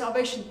only way to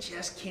salvation,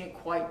 just can't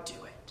quite do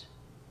it.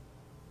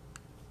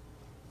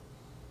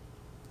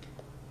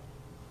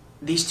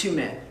 These two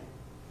men,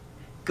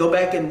 go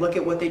back and look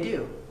at what they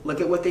do.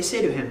 Look at what they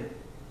say to him.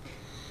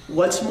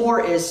 What's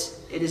more is,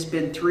 it has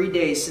been 3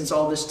 days since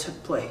all this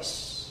took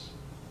place.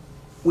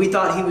 We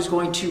thought he was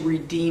going to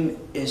redeem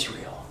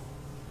Israel.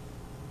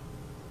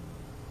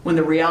 When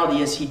the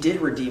reality is he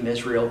did redeem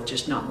Israel,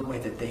 just not in the way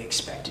that they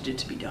expected it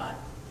to be done.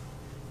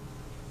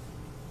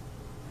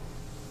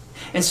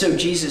 And so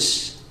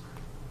Jesus,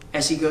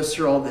 as he goes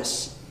through all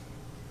this,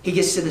 he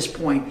gets to this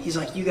point. He's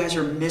like, you guys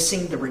are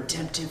missing the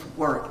redemptive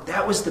work.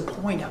 That was the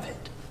point of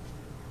it.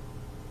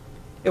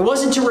 It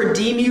wasn't to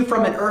redeem you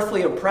from an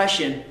earthly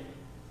oppression,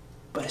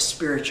 but a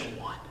spiritual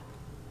one.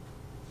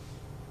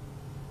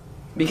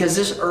 Because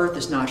this earth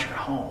is not your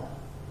home.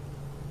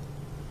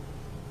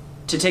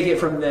 To take it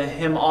from the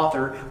hymn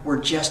author,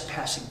 we're just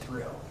passing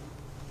through.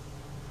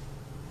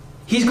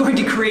 He's going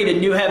to create a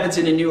new heavens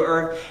and a new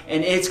earth,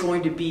 and it's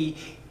going to be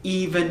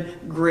even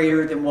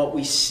greater than what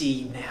we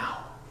see now.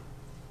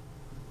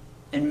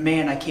 And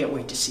man, I can't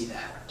wait to see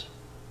that.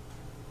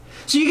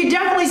 So you can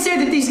definitely say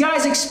that these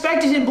guys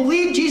expected and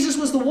believed Jesus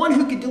was the one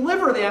who could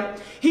deliver them.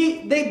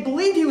 They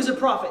believed he was a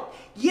prophet.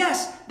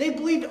 Yes, they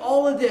believed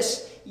all of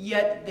this,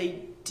 yet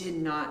they did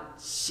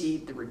not see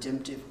the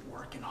redemptive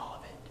work in all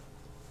of it.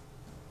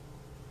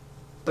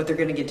 But they're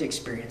going to get to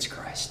experience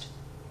Christ.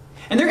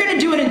 And they're going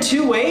to do it in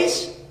two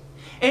ways.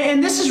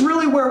 And this is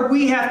really where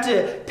we have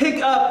to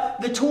pick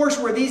up the torch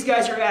where these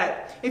guys are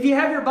at. If you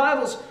have your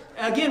Bibles,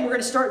 again, we're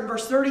going to start in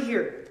verse 30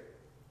 here.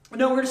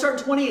 No, we're going to start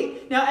in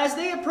 28. Now, as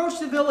they approached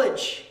the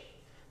village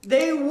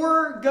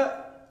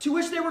to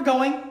which they were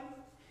going,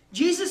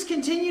 Jesus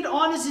continued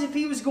on as if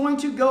he was going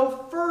to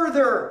go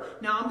further.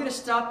 Now, I'm going to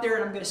stop there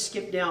and I'm going to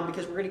skip down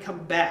because we're going to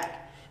come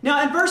back.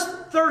 Now, in verse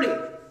 30,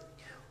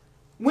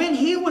 when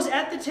he was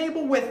at the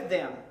table with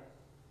them,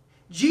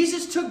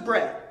 Jesus took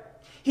bread.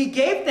 He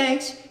gave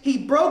thanks, he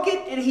broke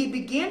it, and he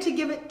began to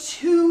give it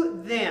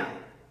to them.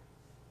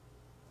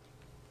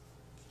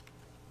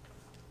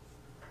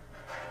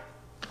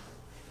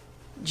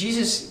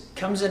 Jesus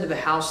comes into the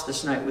house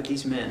this night with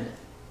these men.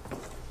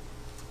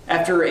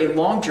 After a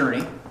long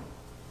journey,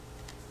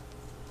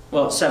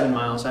 well, 7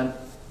 miles,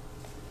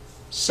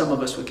 some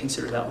of us would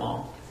consider that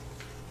long.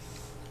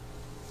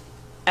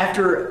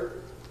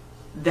 After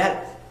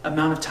that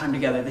amount of time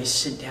together, they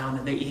sit down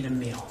and they eat a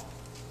meal.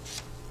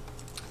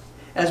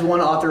 As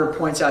one author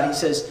points out, he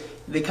says,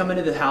 they come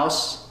into the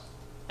house,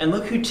 and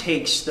look who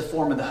takes the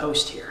form of the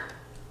host here.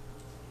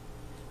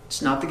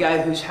 It's not the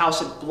guy whose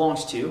house it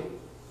belongs to,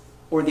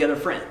 or the other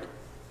friend.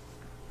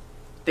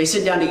 They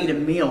sit down to eat a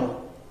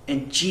meal,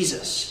 and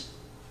Jesus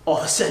all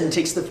of a sudden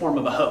takes the form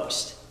of a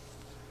host.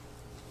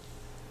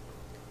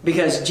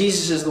 Because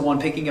Jesus is the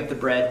one picking up the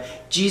bread.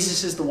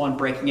 Jesus is the one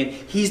breaking it.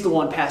 He's the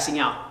one passing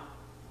out.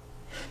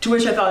 To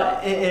which I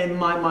thought, in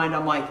my mind,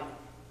 I'm like,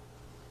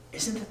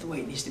 isn't that the way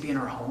it needs to be in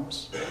our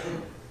homes?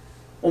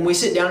 When we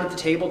sit down at the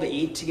table to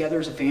eat together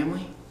as a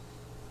family?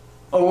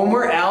 Or when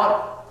we're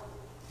out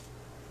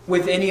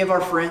with any of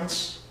our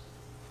friends?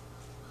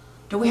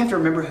 Don't we have to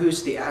remember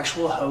who's the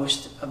actual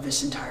host of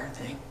this entire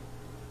thing?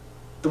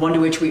 The one to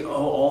which we owe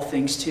all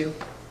things to?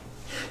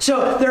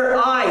 So their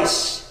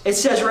eyes, it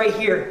says right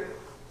here,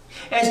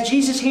 as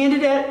Jesus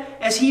handed it,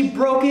 as he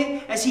broke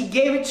it, as he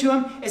gave it to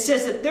them, it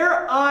says that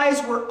their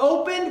eyes were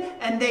opened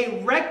and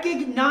they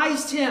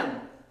recognized him.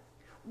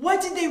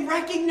 What did they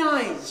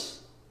recognize?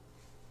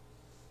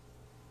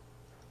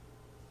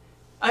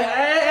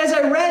 As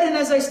I read and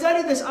as I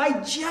studied this,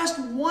 I just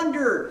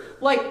wonder,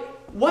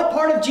 what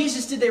part of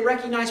Jesus did they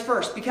recognize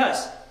first?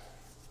 Because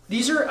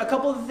these are a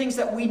couple of the things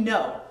that we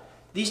know.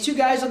 These two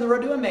guys on the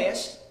road to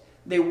Emmaus,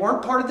 they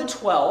weren't part of the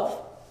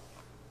 12.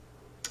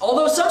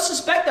 Although some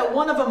suspect that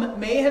one of them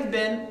may have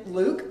been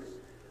Luke,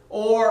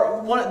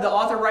 or the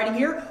author writing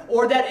here,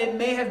 or that it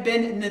may have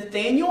been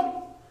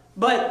Nathaniel.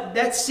 But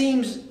that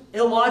seems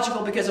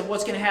illogical because of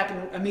what's going to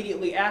happen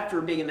immediately after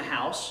being in the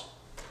house.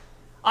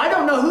 I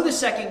don't know who the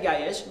second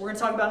guy is. We're going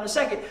to talk about it in a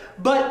second.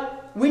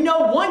 But we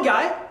know one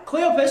guy,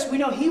 Cleopas, we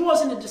know he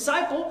wasn't a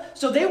disciple.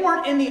 So they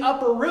weren't in the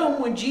upper room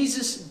when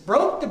Jesus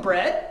broke the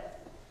bread.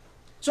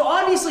 So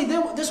obviously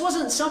this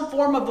wasn't some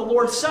form of the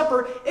Lord's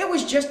Supper. It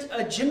was just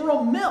a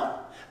general meal.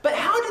 But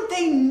how did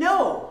they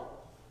know?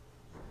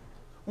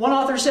 One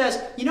author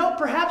says,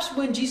 perhaps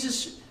when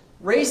Jesus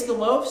raised the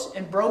loaves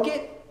and broke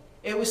it,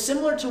 it was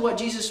similar to what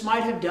Jesus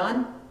might have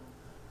done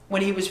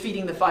when he was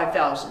feeding the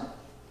 5,000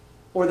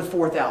 or the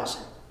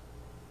 4,000.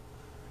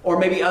 Or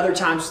maybe other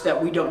times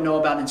that we don't know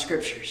about in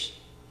scriptures.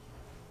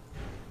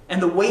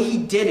 And the way he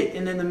did it,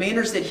 and in the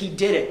manners that he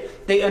did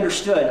it, they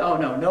understood, oh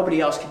no,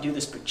 nobody else could do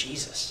this but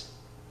Jesus.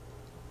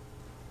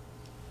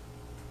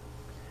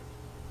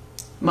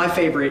 My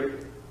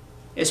favorite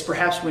is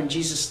perhaps when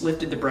Jesus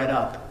lifted the bread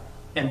up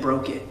and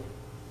broke it.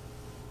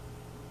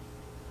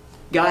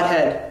 God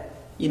had,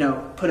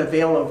 put a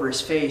veil over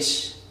his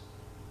face,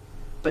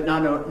 but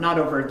not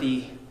over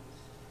the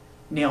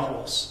nail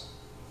holes.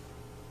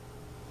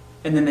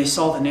 And then they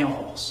saw the nail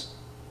holes.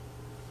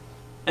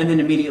 And then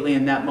immediately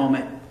in that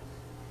moment,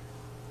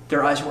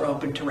 their eyes were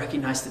opened to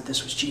recognize that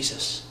this was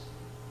Jesus.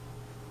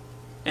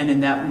 And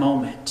in that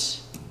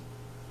moment,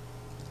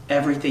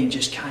 everything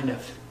just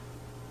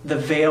the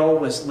veil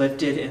was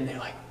lifted and they're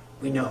like,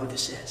 we know who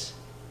this is.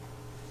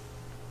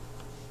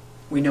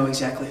 We know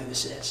exactly who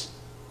this is.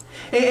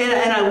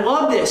 And I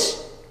love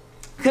this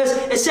because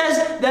it says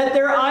that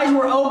their eyes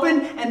were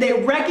open and they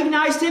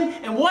recognized him.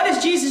 And what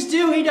does Jesus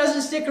do? He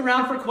doesn't stick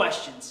around for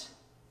questions.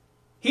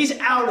 He's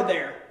out of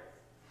there.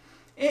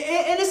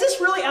 And is this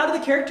really out of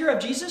the character of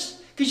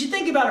Jesus? Because you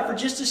think about it for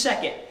just a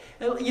second.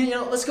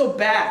 let's go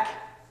back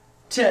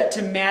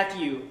to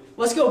Matthew.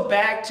 Let's go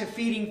back to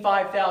feeding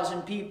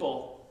 5,000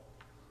 people.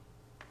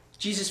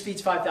 Jesus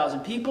feeds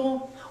 5,000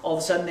 people. All of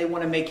a sudden they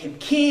want to make him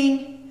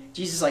king.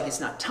 Jesus is like, it's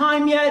not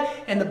time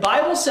yet. And the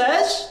Bible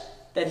says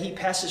that he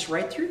passes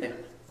right through them.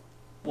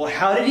 Well,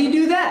 how did he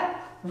do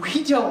that?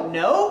 We don't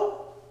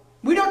know.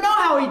 We don't know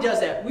how he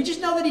does that. We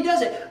just know that he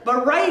does it.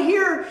 But right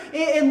here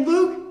in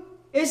Luke,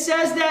 it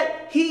says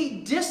that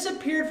he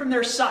disappeared from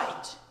their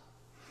sight.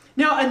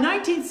 Now, a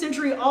 19th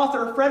century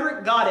author,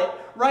 Frederick Goddard,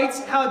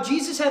 writes how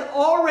Jesus had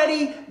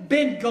already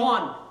been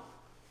gone.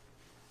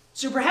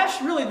 So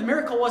perhaps really the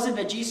miracle wasn't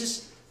that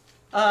Jesus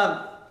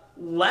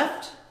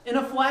left in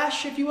a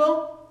flash, if you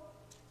will.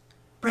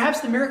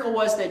 Perhaps the miracle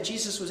was that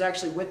Jesus was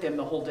actually with them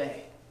the whole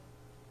day.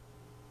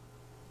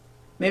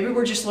 Maybe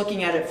we're just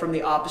looking at it from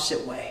the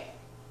opposite way.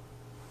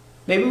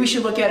 Maybe we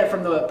should look at it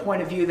from the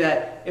point of view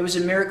that it was a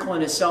miracle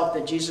in itself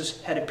that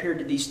Jesus had appeared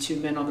to these two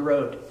men on the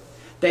road.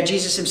 That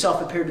Jesus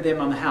himself appeared to them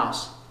on the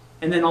house.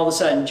 And then all of a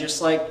sudden,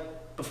 just like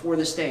before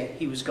this day,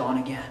 he was gone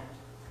again.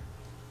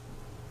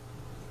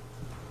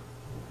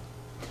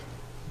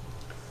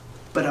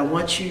 But I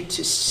want you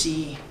to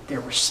see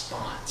their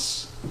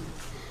response.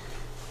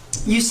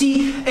 You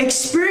see,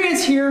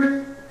 experience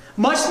here,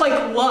 much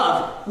like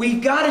love,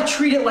 we've got to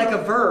treat it like a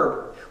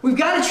verb. We've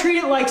got to treat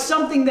it like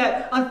something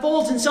that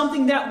unfolds and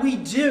something that we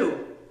do.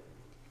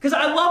 Because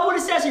I love what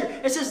it says here.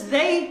 It says,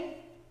 they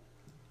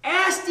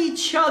asked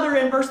each other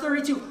in verse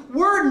 32,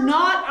 were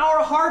not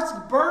our hearts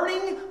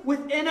burning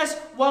within us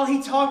while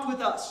he talked with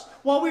us?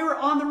 While we were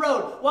on the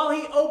road, while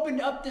he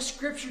opened up the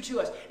scripture to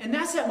us. And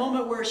that's that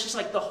moment where it's just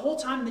like the whole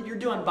time that you're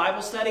doing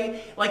Bible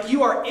study, like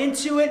you are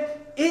into it,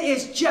 it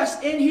is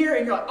just in here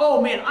and you're like,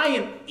 oh man, I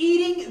am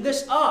eating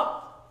this up.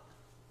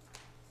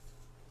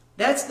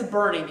 That's the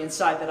burning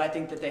inside that I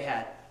think that they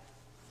had.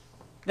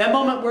 That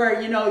moment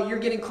where, you're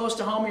getting close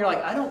to home and you're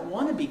like, I don't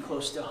want to be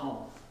close to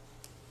home.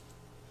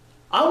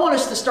 I want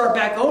us to start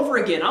back over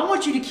again. I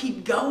want you to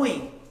keep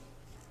going.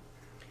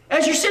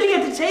 As you're sitting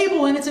at the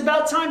table and it's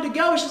about time to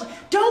go, it's just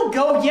like, don't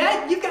go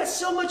yet. You've got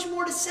so much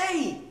more to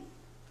say.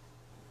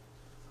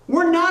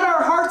 Were not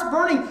our hearts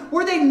burning?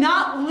 Were they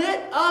not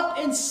lit up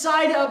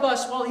inside of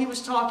us while he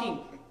was talking?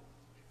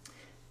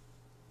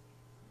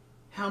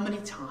 How many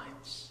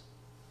times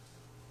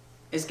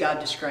is God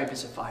described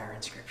as a fire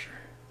in Scripture?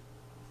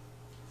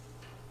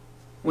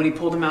 When he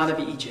pulled them out of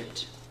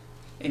Egypt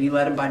and he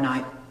led them by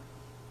night.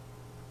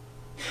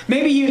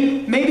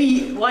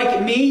 Maybe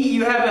like me,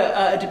 you have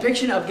a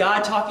depiction of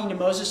God talking to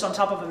Moses on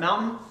top of a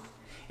mountain.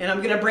 And I'm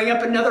going to bring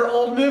up another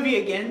old movie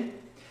again.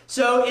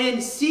 So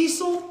in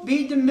Cecil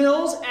B.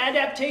 DeMille's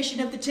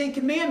adaptation of the Ten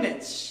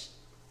Commandments,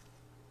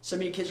 some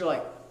of you kids are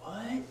like,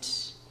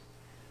 what?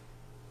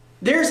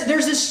 There's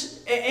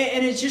this,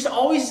 and it's just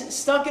always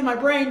stuck in my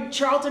brain.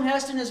 Charlton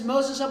Heston as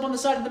Moses up on the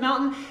side of the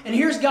mountain, and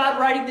here's God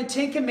writing the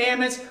Ten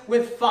Commandments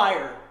with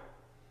fire.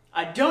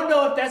 I don't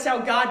know if that's how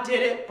God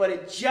did it, but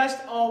it just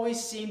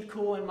always seemed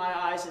cool in my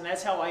eyes, and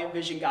that's how I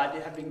envision God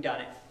having done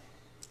it.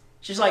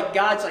 It's just like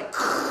God's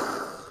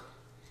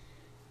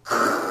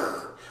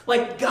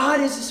like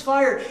God is this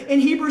fire. In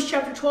Hebrews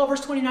chapter 12,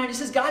 verse 29, it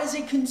says God is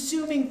a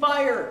consuming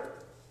fire.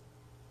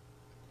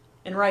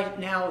 And right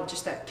now,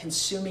 just that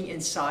consuming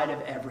inside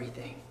of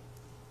everything.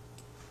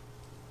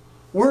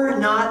 Were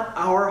not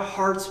our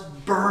hearts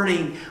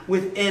burning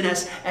within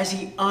us as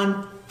he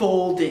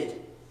unfolded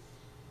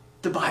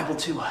the Bible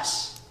to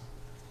us?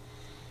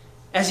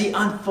 As he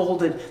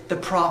unfolded the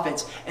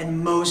prophets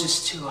and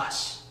Moses to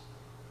us.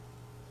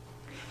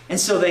 And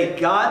so they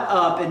got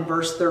up in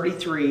verse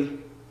 33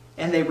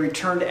 and they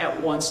returned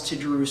at once to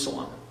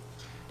Jerusalem.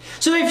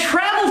 So they've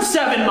traveled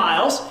 7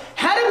 miles,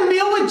 had a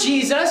meal with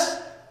Jesus.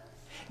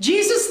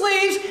 Jesus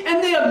leaves,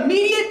 and the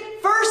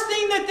immediate first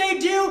thing that they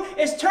do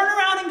is turn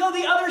around and go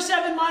the other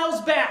 7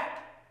 miles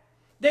back.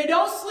 They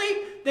don't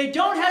sleep, they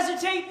don't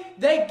hesitate,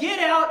 they get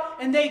out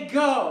and they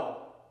go.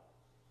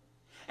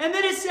 And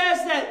then it says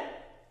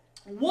that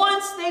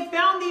once they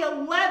found the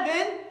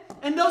 11,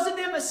 and those of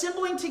them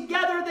assembling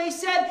together, they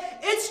said,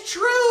 it's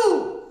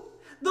true!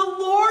 The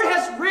Lord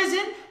has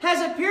risen,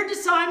 has appeared to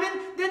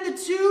Simon. Then the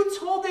two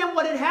told them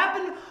what had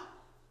happened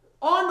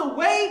on the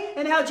way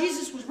and how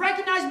Jesus was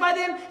recognized by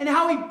them and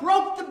how he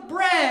broke the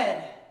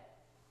bread.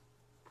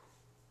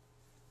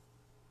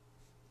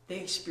 They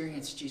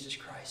experienced Jesus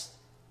Christ.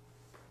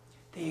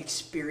 They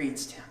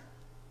experienced him.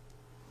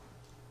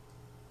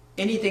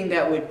 Anything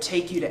that would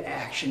take you to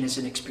action is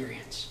an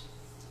experience.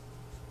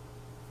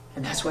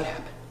 And that's what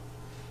happened.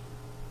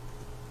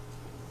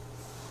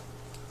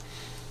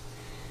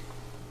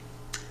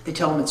 They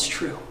tell him it's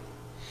true.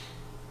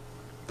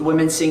 The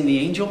women seeing the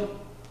angel.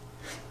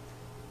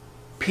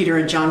 Peter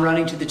and John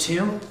running to the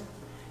tomb.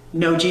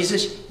 No,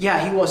 Jesus,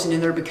 yeah, he wasn't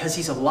in there because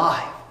he's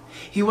alive.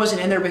 He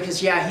wasn't in there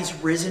because, yeah, he's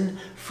risen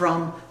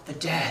from the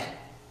dead.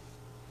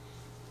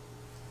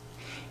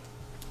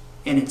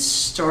 And it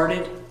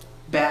started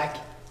back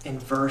in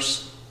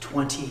verse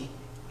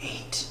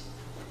 28.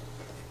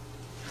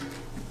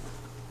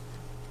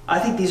 I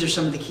think these are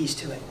some of the keys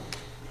to it.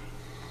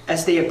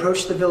 As they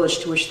approached the village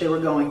to which they were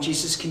going,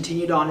 Jesus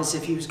continued on as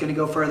if he was going to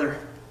go further.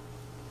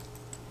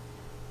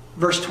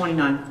 Verse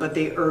 29, but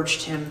they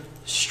urged him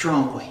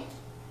strongly,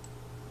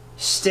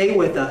 "Stay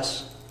with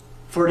us,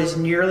 for it is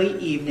nearly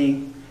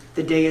evening.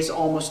 The day is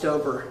almost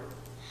over."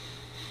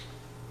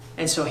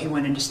 And so he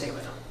went in to stay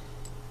with them.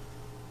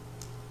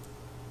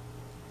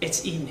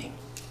 It's evening.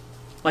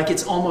 Like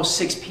it's almost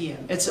 6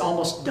 p.m. It's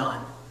almost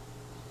done.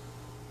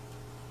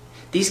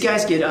 These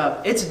guys get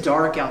up. It's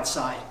dark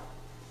outside.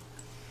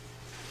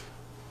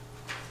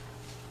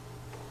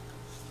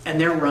 And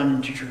they're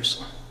running to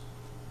Jerusalem.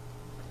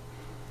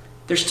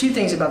 There's two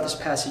things about this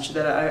passage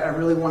that I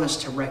really want us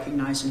to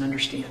recognize and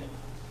understand.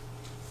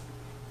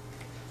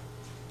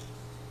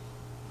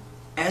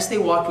 As they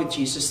walked with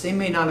Jesus, they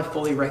may not have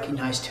fully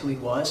recognized who he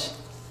was,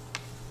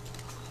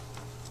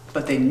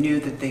 but they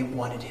knew that they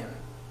wanted him.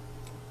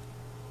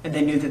 And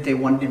they knew that they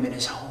wanted him in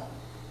his home.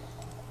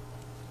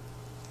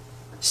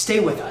 Stay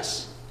with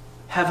us.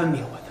 Have a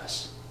meal with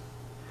us.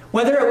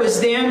 Whether it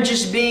was them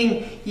just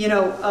being,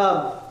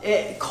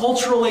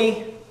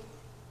 culturally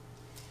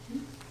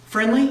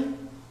friendly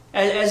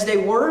as they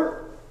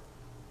were,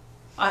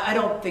 I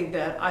don't think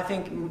that. I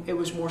think it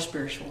was more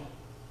spiritual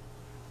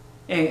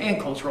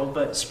and cultural,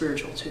 but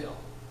spiritual too.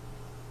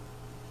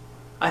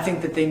 I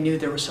think that they knew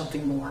there was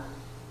something more.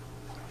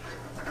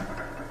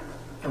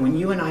 And when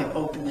you and I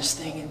open this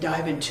thing and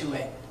dive into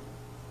it,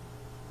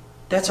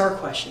 that's our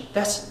question.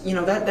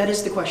 That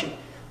is the question.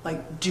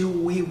 Like, do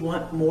we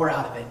want more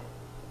out of it?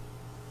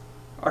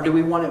 Or do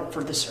we want it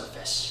for the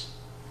surface?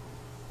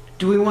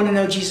 Do we want to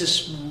know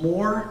Jesus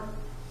more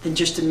than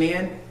just a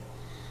man?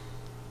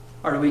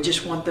 Or do we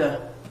just want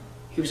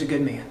he was a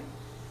good man?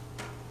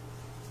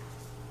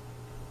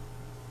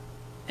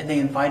 And they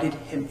invited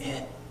him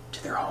in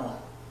to their home.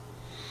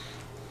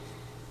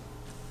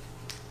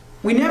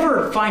 We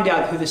never find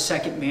out who the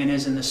second man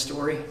is in this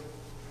story.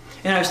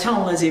 And I was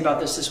telling Lindsay about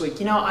this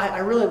week. I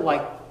really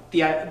like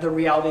the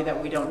reality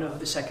that we don't know who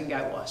the second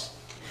guy was.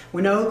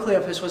 We know who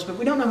Cleopas was, but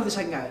we don't know who the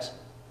second guy is.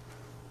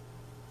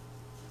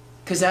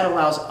 Because that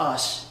allows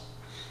us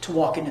to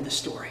walk into the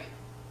story.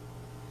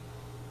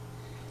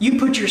 You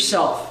put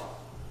yourself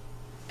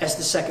as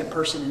the second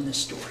person in this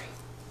story.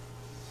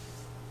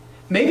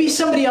 Maybe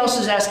somebody else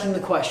is asking the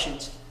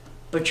questions,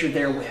 but you're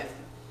there with.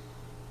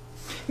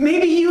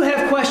 Maybe you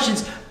have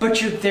questions,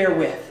 but you're there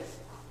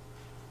with.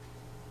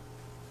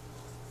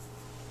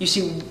 You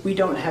see, we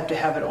don't have to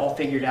have it all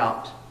figured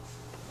out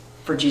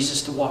for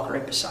Jesus to walk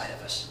right beside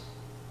of us.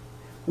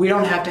 We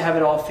don't have to have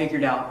it all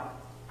figured out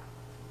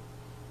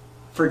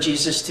for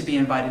Jesus to be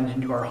invited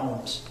into our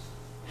homes.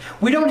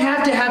 We don't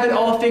have to have it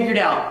all figured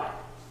out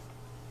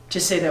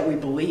to say that we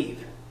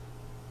believe.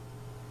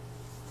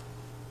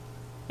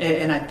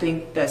 And I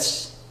think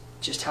that's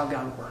just how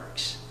God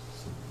works.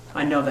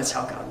 I know that's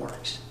how God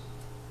works.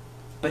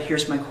 But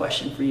here's my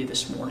question for you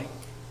this morning.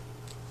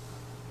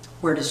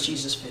 Where does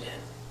Jesus fit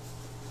in?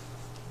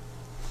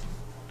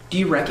 Do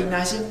you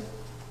recognize him?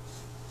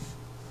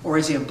 Or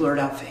is he a blurred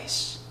out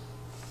face?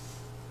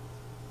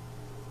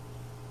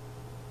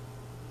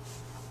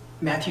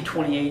 Matthew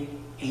 28,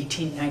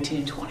 18, 19,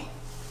 and 20.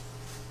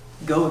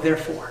 Go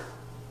therefore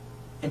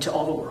into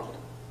all the world.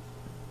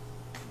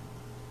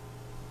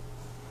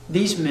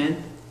 These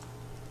men,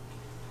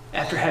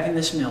 after having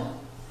this meal,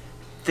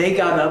 they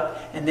got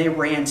up and they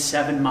ran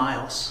 7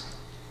 miles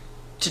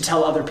to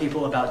tell other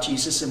people about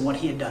Jesus and what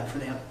he had done for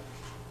them.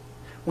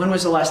 When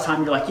was the last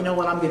time you're like, you know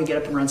what, I'm going to get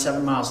up and run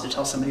 7 miles to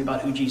tell somebody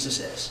about who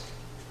Jesus is?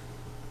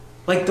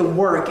 Like the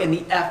work and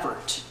the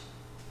effort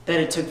that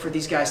it took for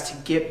these guys to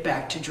get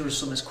back to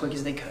Jerusalem as quick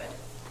as they could.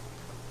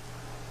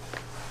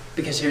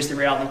 Because here's the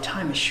reality,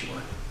 time is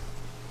short.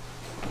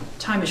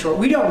 Time is short.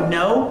 We don't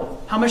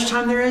know how much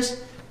time there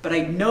is, but I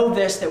know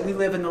this, that we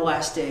live in the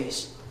last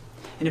days.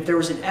 And if there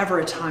was ever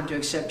a time to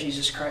accept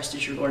Jesus Christ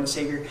as your Lord and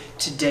Savior,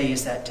 today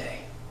is that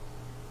day.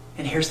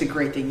 And here's the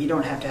great thing, you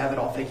don't have to have it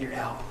all figured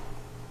out.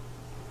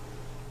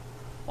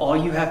 All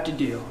you have to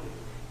do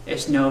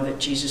is know that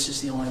Jesus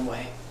is the only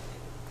way.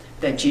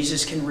 That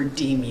Jesus can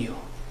redeem you.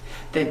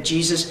 That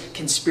Jesus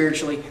can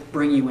spiritually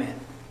bring you in.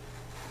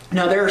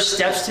 Now there are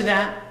steps to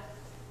that.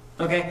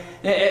 Okay?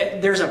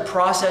 There's a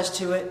process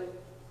to it.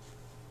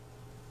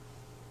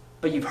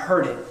 But you've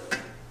heard it.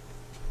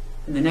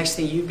 And the next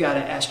thing you've got to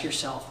ask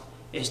yourself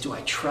is, do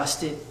I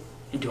trust it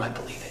and do I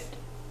believe it?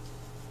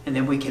 And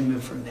then we can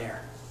move from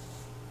there.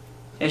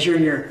 As you're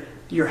in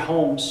your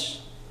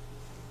homes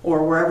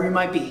or wherever you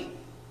might be,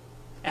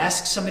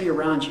 ask somebody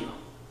around you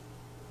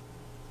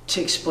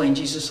to explain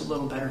Jesus a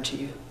little better to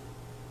you.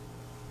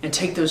 And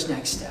take those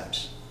next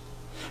steps.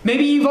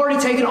 Maybe you've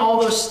already taken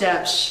all those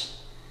steps.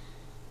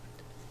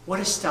 What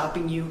is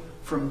stopping you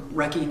from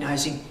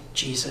recognizing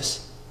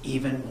Jesus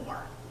even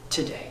more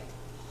today?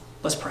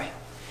 Let's pray.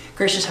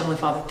 Gracious Heavenly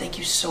Father, thank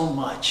you so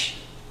much.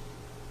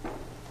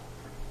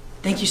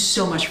 Thank you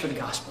so much for the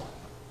gospel.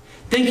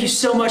 Thank you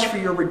so much for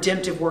your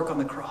redemptive work on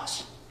the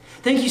cross.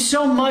 Thank you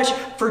so much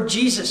for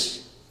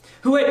Jesus,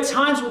 who at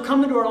times will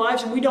come into our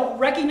lives and we don't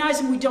recognize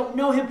him, we don't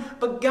know him,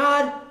 but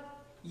God,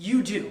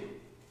 you do.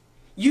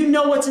 You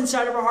know what's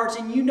inside of our hearts,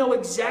 and you know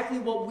exactly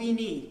what we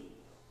need.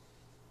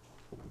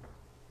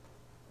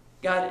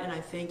 God, and I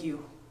thank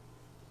you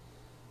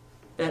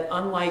that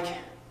unlike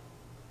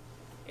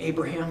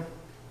Abraham,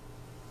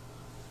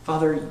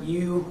 Father,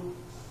 you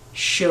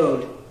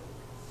showed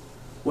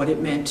what it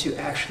meant to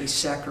actually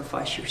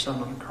sacrifice your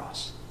son on the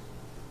cross.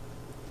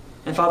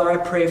 And Father, I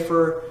pray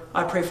for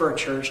our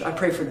church. I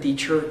pray for the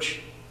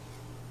church.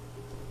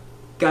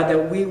 God,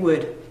 that we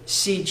would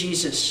see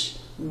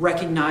Jesus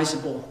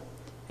recognizable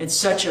in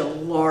such a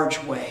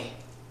large way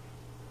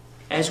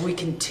as we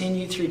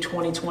continue through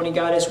 2020,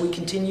 God, as we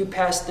continue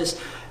past this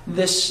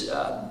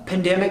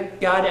pandemic,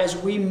 God, as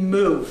we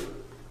move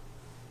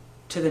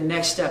to the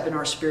next step in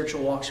our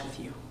spiritual walks with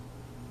you.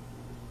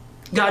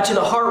 God, to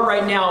the heart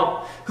right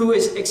now who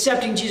is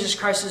accepting Jesus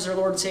Christ as their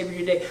Lord and Savior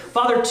today.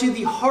 Father, to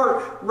the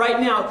heart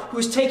right now who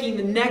is taking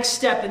the next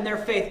step in their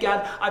faith,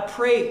 God, I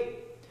pray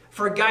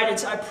for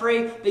guidance. I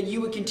pray that you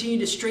would continue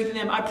to strengthen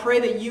them. I pray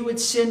that you would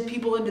send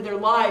people into their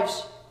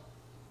lives,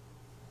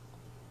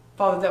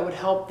 Father, that would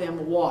help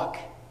them walk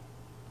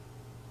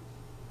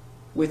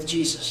with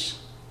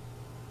Jesus.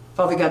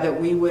 Father God, that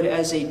we would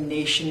as a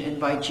nation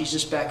invite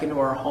Jesus back into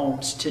our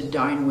homes to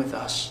dine with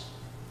us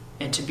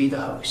and to be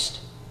the host.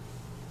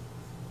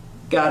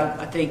 God,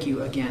 I thank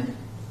you again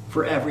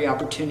for every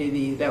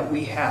opportunity that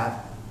we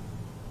have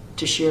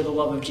to share the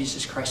love of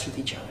Jesus Christ with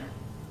each other.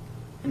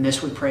 And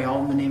this we pray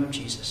all in the name of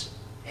Jesus.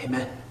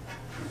 Amen.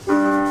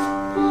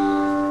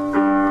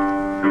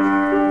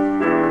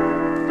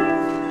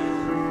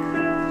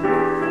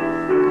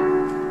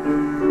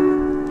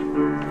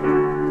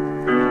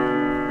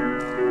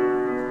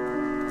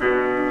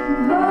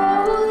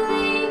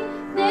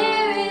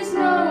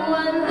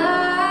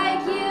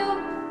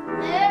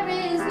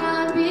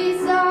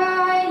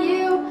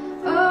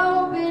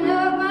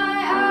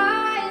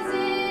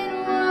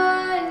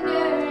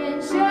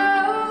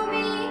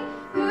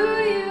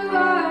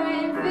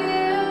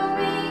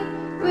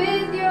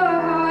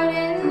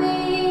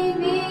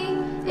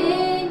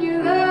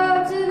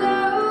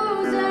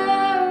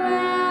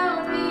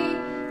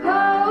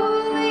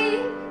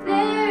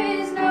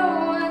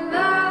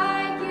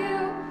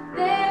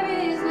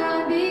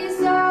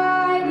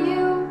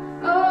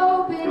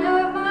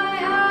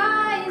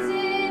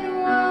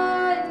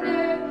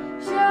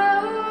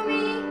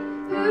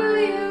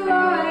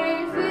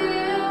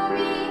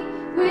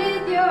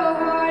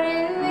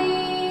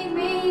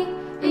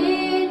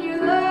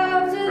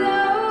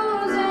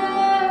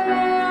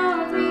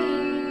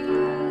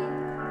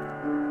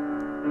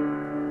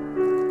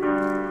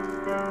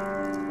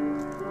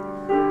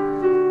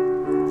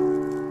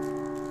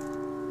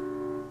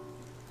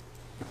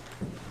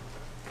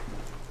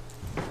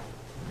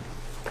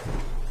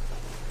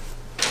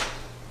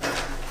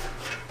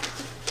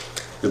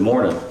 Good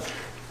morning. I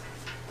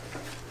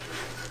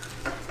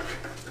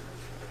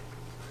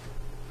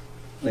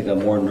think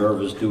I'm more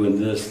nervous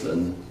doing this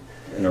than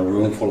in a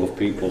room full of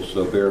people,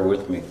 so bear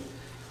with me.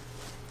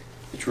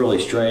 It's really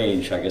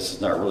strange. I guess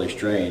it's not really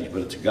strange,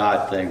 but it's a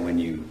God thing when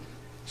you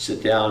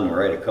sit down and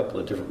write a couple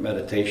of different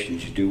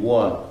meditations. You do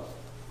one,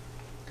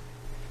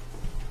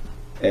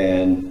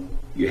 and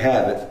you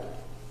have it,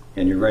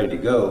 and you're ready to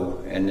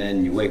go, and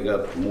then you wake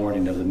up the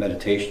morning of the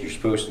meditation you're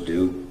supposed to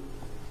do,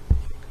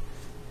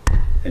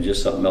 and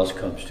just something else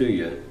comes to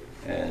you,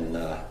 and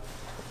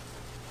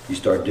you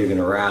start digging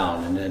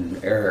around, and then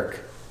Eric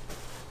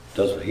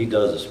does what he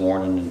does this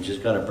morning and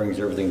just kind of brings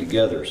everything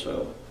together.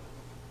 So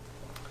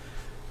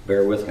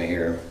bear with me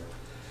here.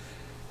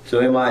 So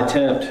in my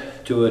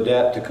attempt to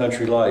adapt to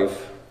country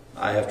life,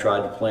 I have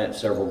tried to plant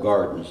several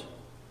gardens.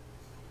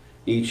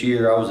 Each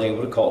year I was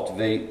able to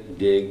cultivate,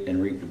 dig,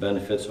 and reap the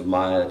benefits of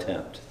my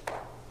attempt.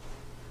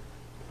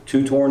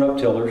 2 torn up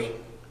tillers,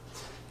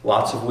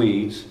 lots of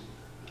weeds,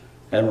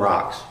 and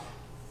rocks,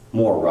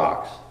 more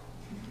rocks.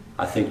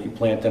 I think you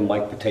plant them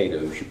like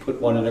potatoes. You put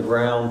one in the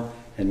ground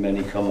and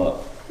many come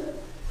up.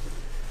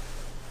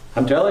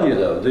 I'm telling you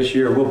though, this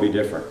year will be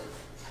different.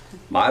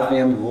 My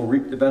family will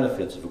reap the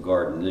benefits of a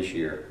garden this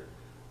year,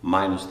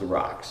 minus the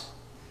rocks.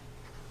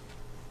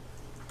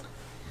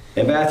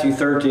 In Matthew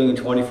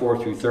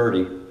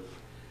 13:24-30,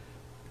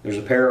 there's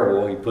a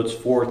parable he puts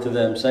forth to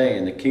them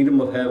saying, the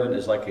kingdom of heaven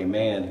is like a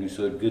man who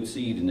sowed good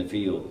seed in the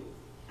field.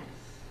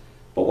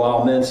 But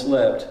while men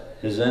slept,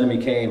 his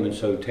enemy came and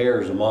sowed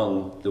tares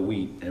among the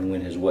wheat and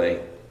went his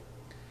way.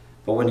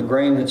 But when the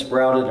grain had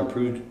sprouted and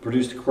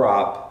produced a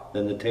crop,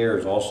 then the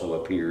tares also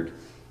appeared.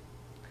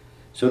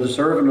 So the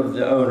servant of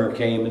the owner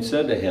came and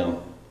said to him,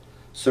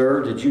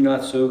 Sir, did you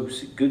not sow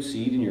good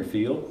seed in your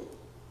field?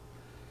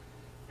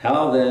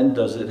 How then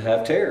does it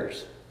have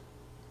tares?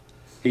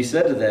 He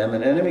said to them,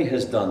 An enemy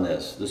has done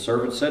this. The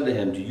servant said to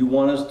him, Do you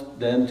want us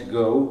then to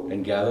go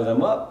and gather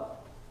them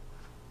up?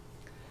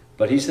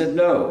 But he said,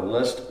 No,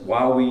 lest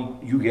while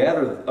you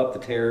gather up the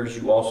tares,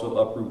 you also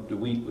uproot the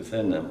wheat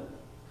within them.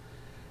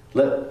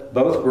 Let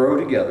both grow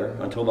together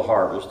until the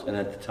harvest, and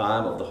at the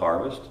time of the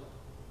harvest,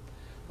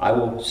 I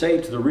will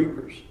say to the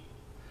reapers,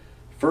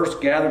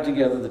 First gather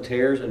together the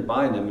tares and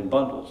bind them in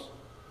bundles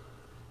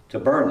to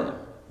burn them,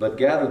 but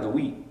gather the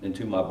wheat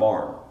into my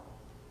barn.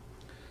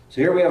 So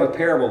here we have a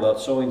parable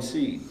about sowing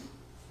seed.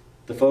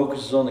 The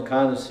focus is on the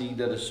kind of seed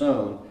that is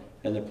sown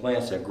and the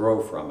plants that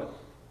grow from it.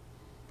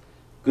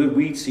 Good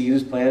wheat seed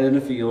is planted in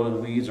the field,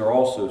 and weeds are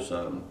also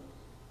sown.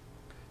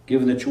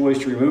 Given the choice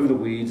to remove the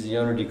weeds, the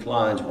owner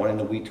declines, wanting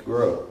the wheat to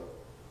grow.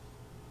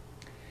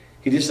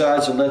 He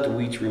decides to let the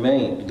weeds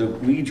remain.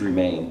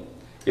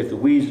 If the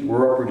weeds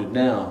were uprooted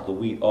now, the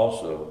wheat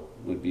also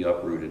would be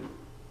uprooted.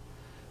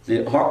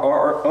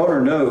 Our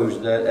owner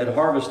knows that at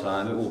harvest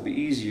time it will be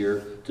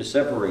easier to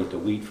separate the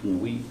wheat from the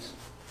weeds.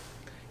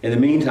 In the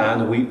meantime,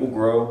 the wheat will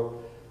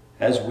grow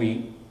as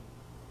wheat,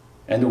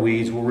 and the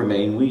weeds will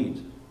remain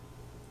weeds.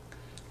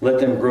 Let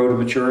them grow to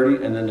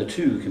maturity, and then the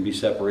two can be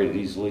separated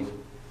easily.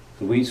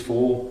 The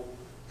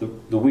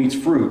wheat's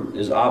fruit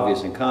is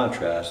obvious in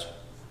contrast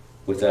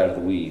with that of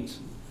the weeds.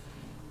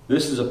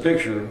 This is a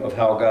picture of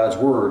how God's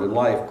word and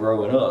life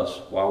grow in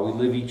us while we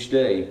live each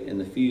day in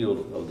the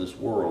field of this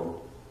world.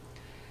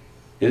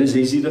 It is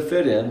easy to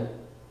fit in,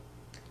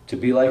 to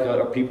be like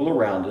other people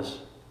around us.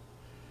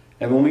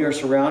 And when we are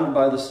surrounded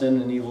by the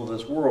sin and evil of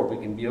this world,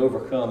 we can be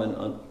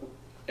overcome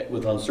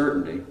with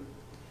uncertainty.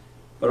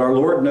 But our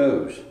Lord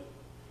knows,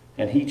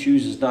 and He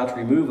chooses not to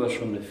remove us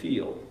from the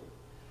field.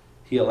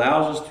 He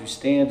allows us to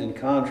stand in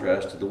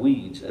contrast to the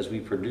weeds as we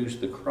produce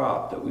the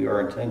crop that we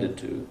are intended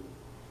to.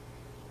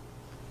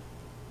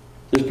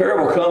 This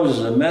parable comes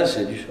as a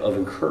message of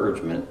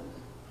encouragement.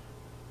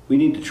 We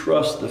need to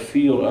trust the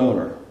field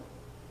owner,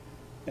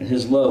 and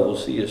His love will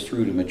see us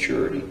through to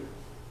maturity.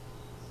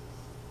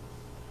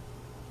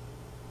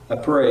 I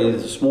pray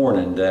this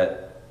morning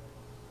that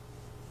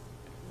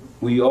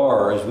we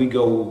are, as we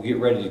go get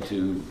ready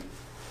to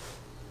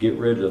get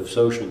rid of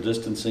social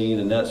distancing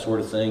and that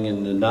sort of thing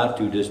in the not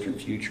too distant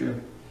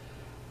future,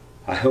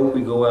 I hope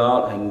we go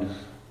out and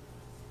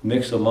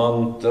mix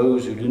among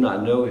those who do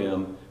not know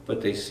Him,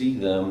 but they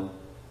see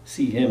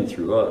Him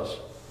through us.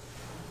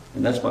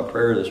 And that's my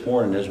prayer this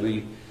morning. As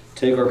we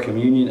take our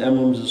communion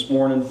emblems this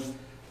morning,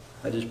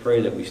 I just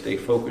pray that we stay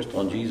focused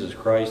on Jesus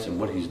Christ and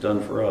what He's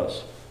done for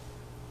us.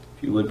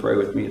 If you would pray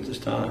with me at this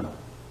time.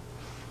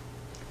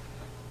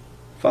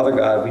 Father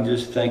God, we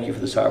just thank You for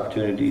this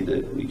opportunity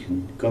that we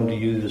can come to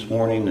You this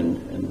morning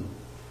and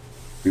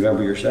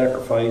remember Your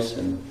sacrifice,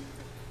 and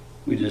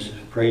we just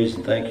praise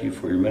and thank You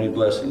for Your many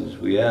blessings.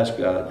 We ask,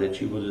 God,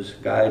 that You will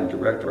just guide and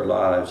direct our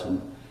lives,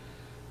 and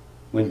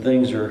when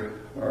things are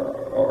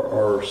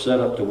set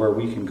up to where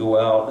we can go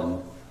out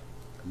and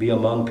be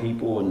among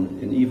people,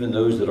 and even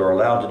those that are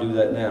allowed to do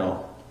that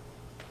now,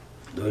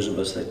 those of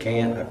us that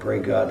can't, I pray,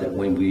 God, that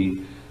when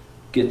we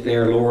get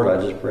there, Lord,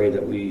 I just pray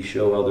that we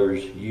show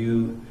others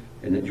You,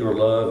 and that Your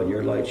love and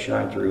Your light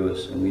shine through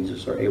us, and we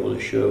just are able to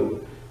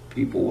show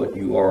people what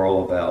You are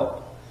all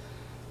about.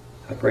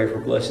 I pray for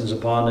blessings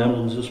upon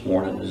emblems this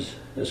morning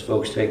as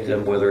folks take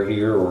them, whether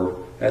here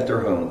or at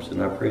their homes.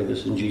 And I pray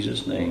this in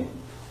Jesus' name.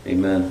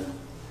 Amen.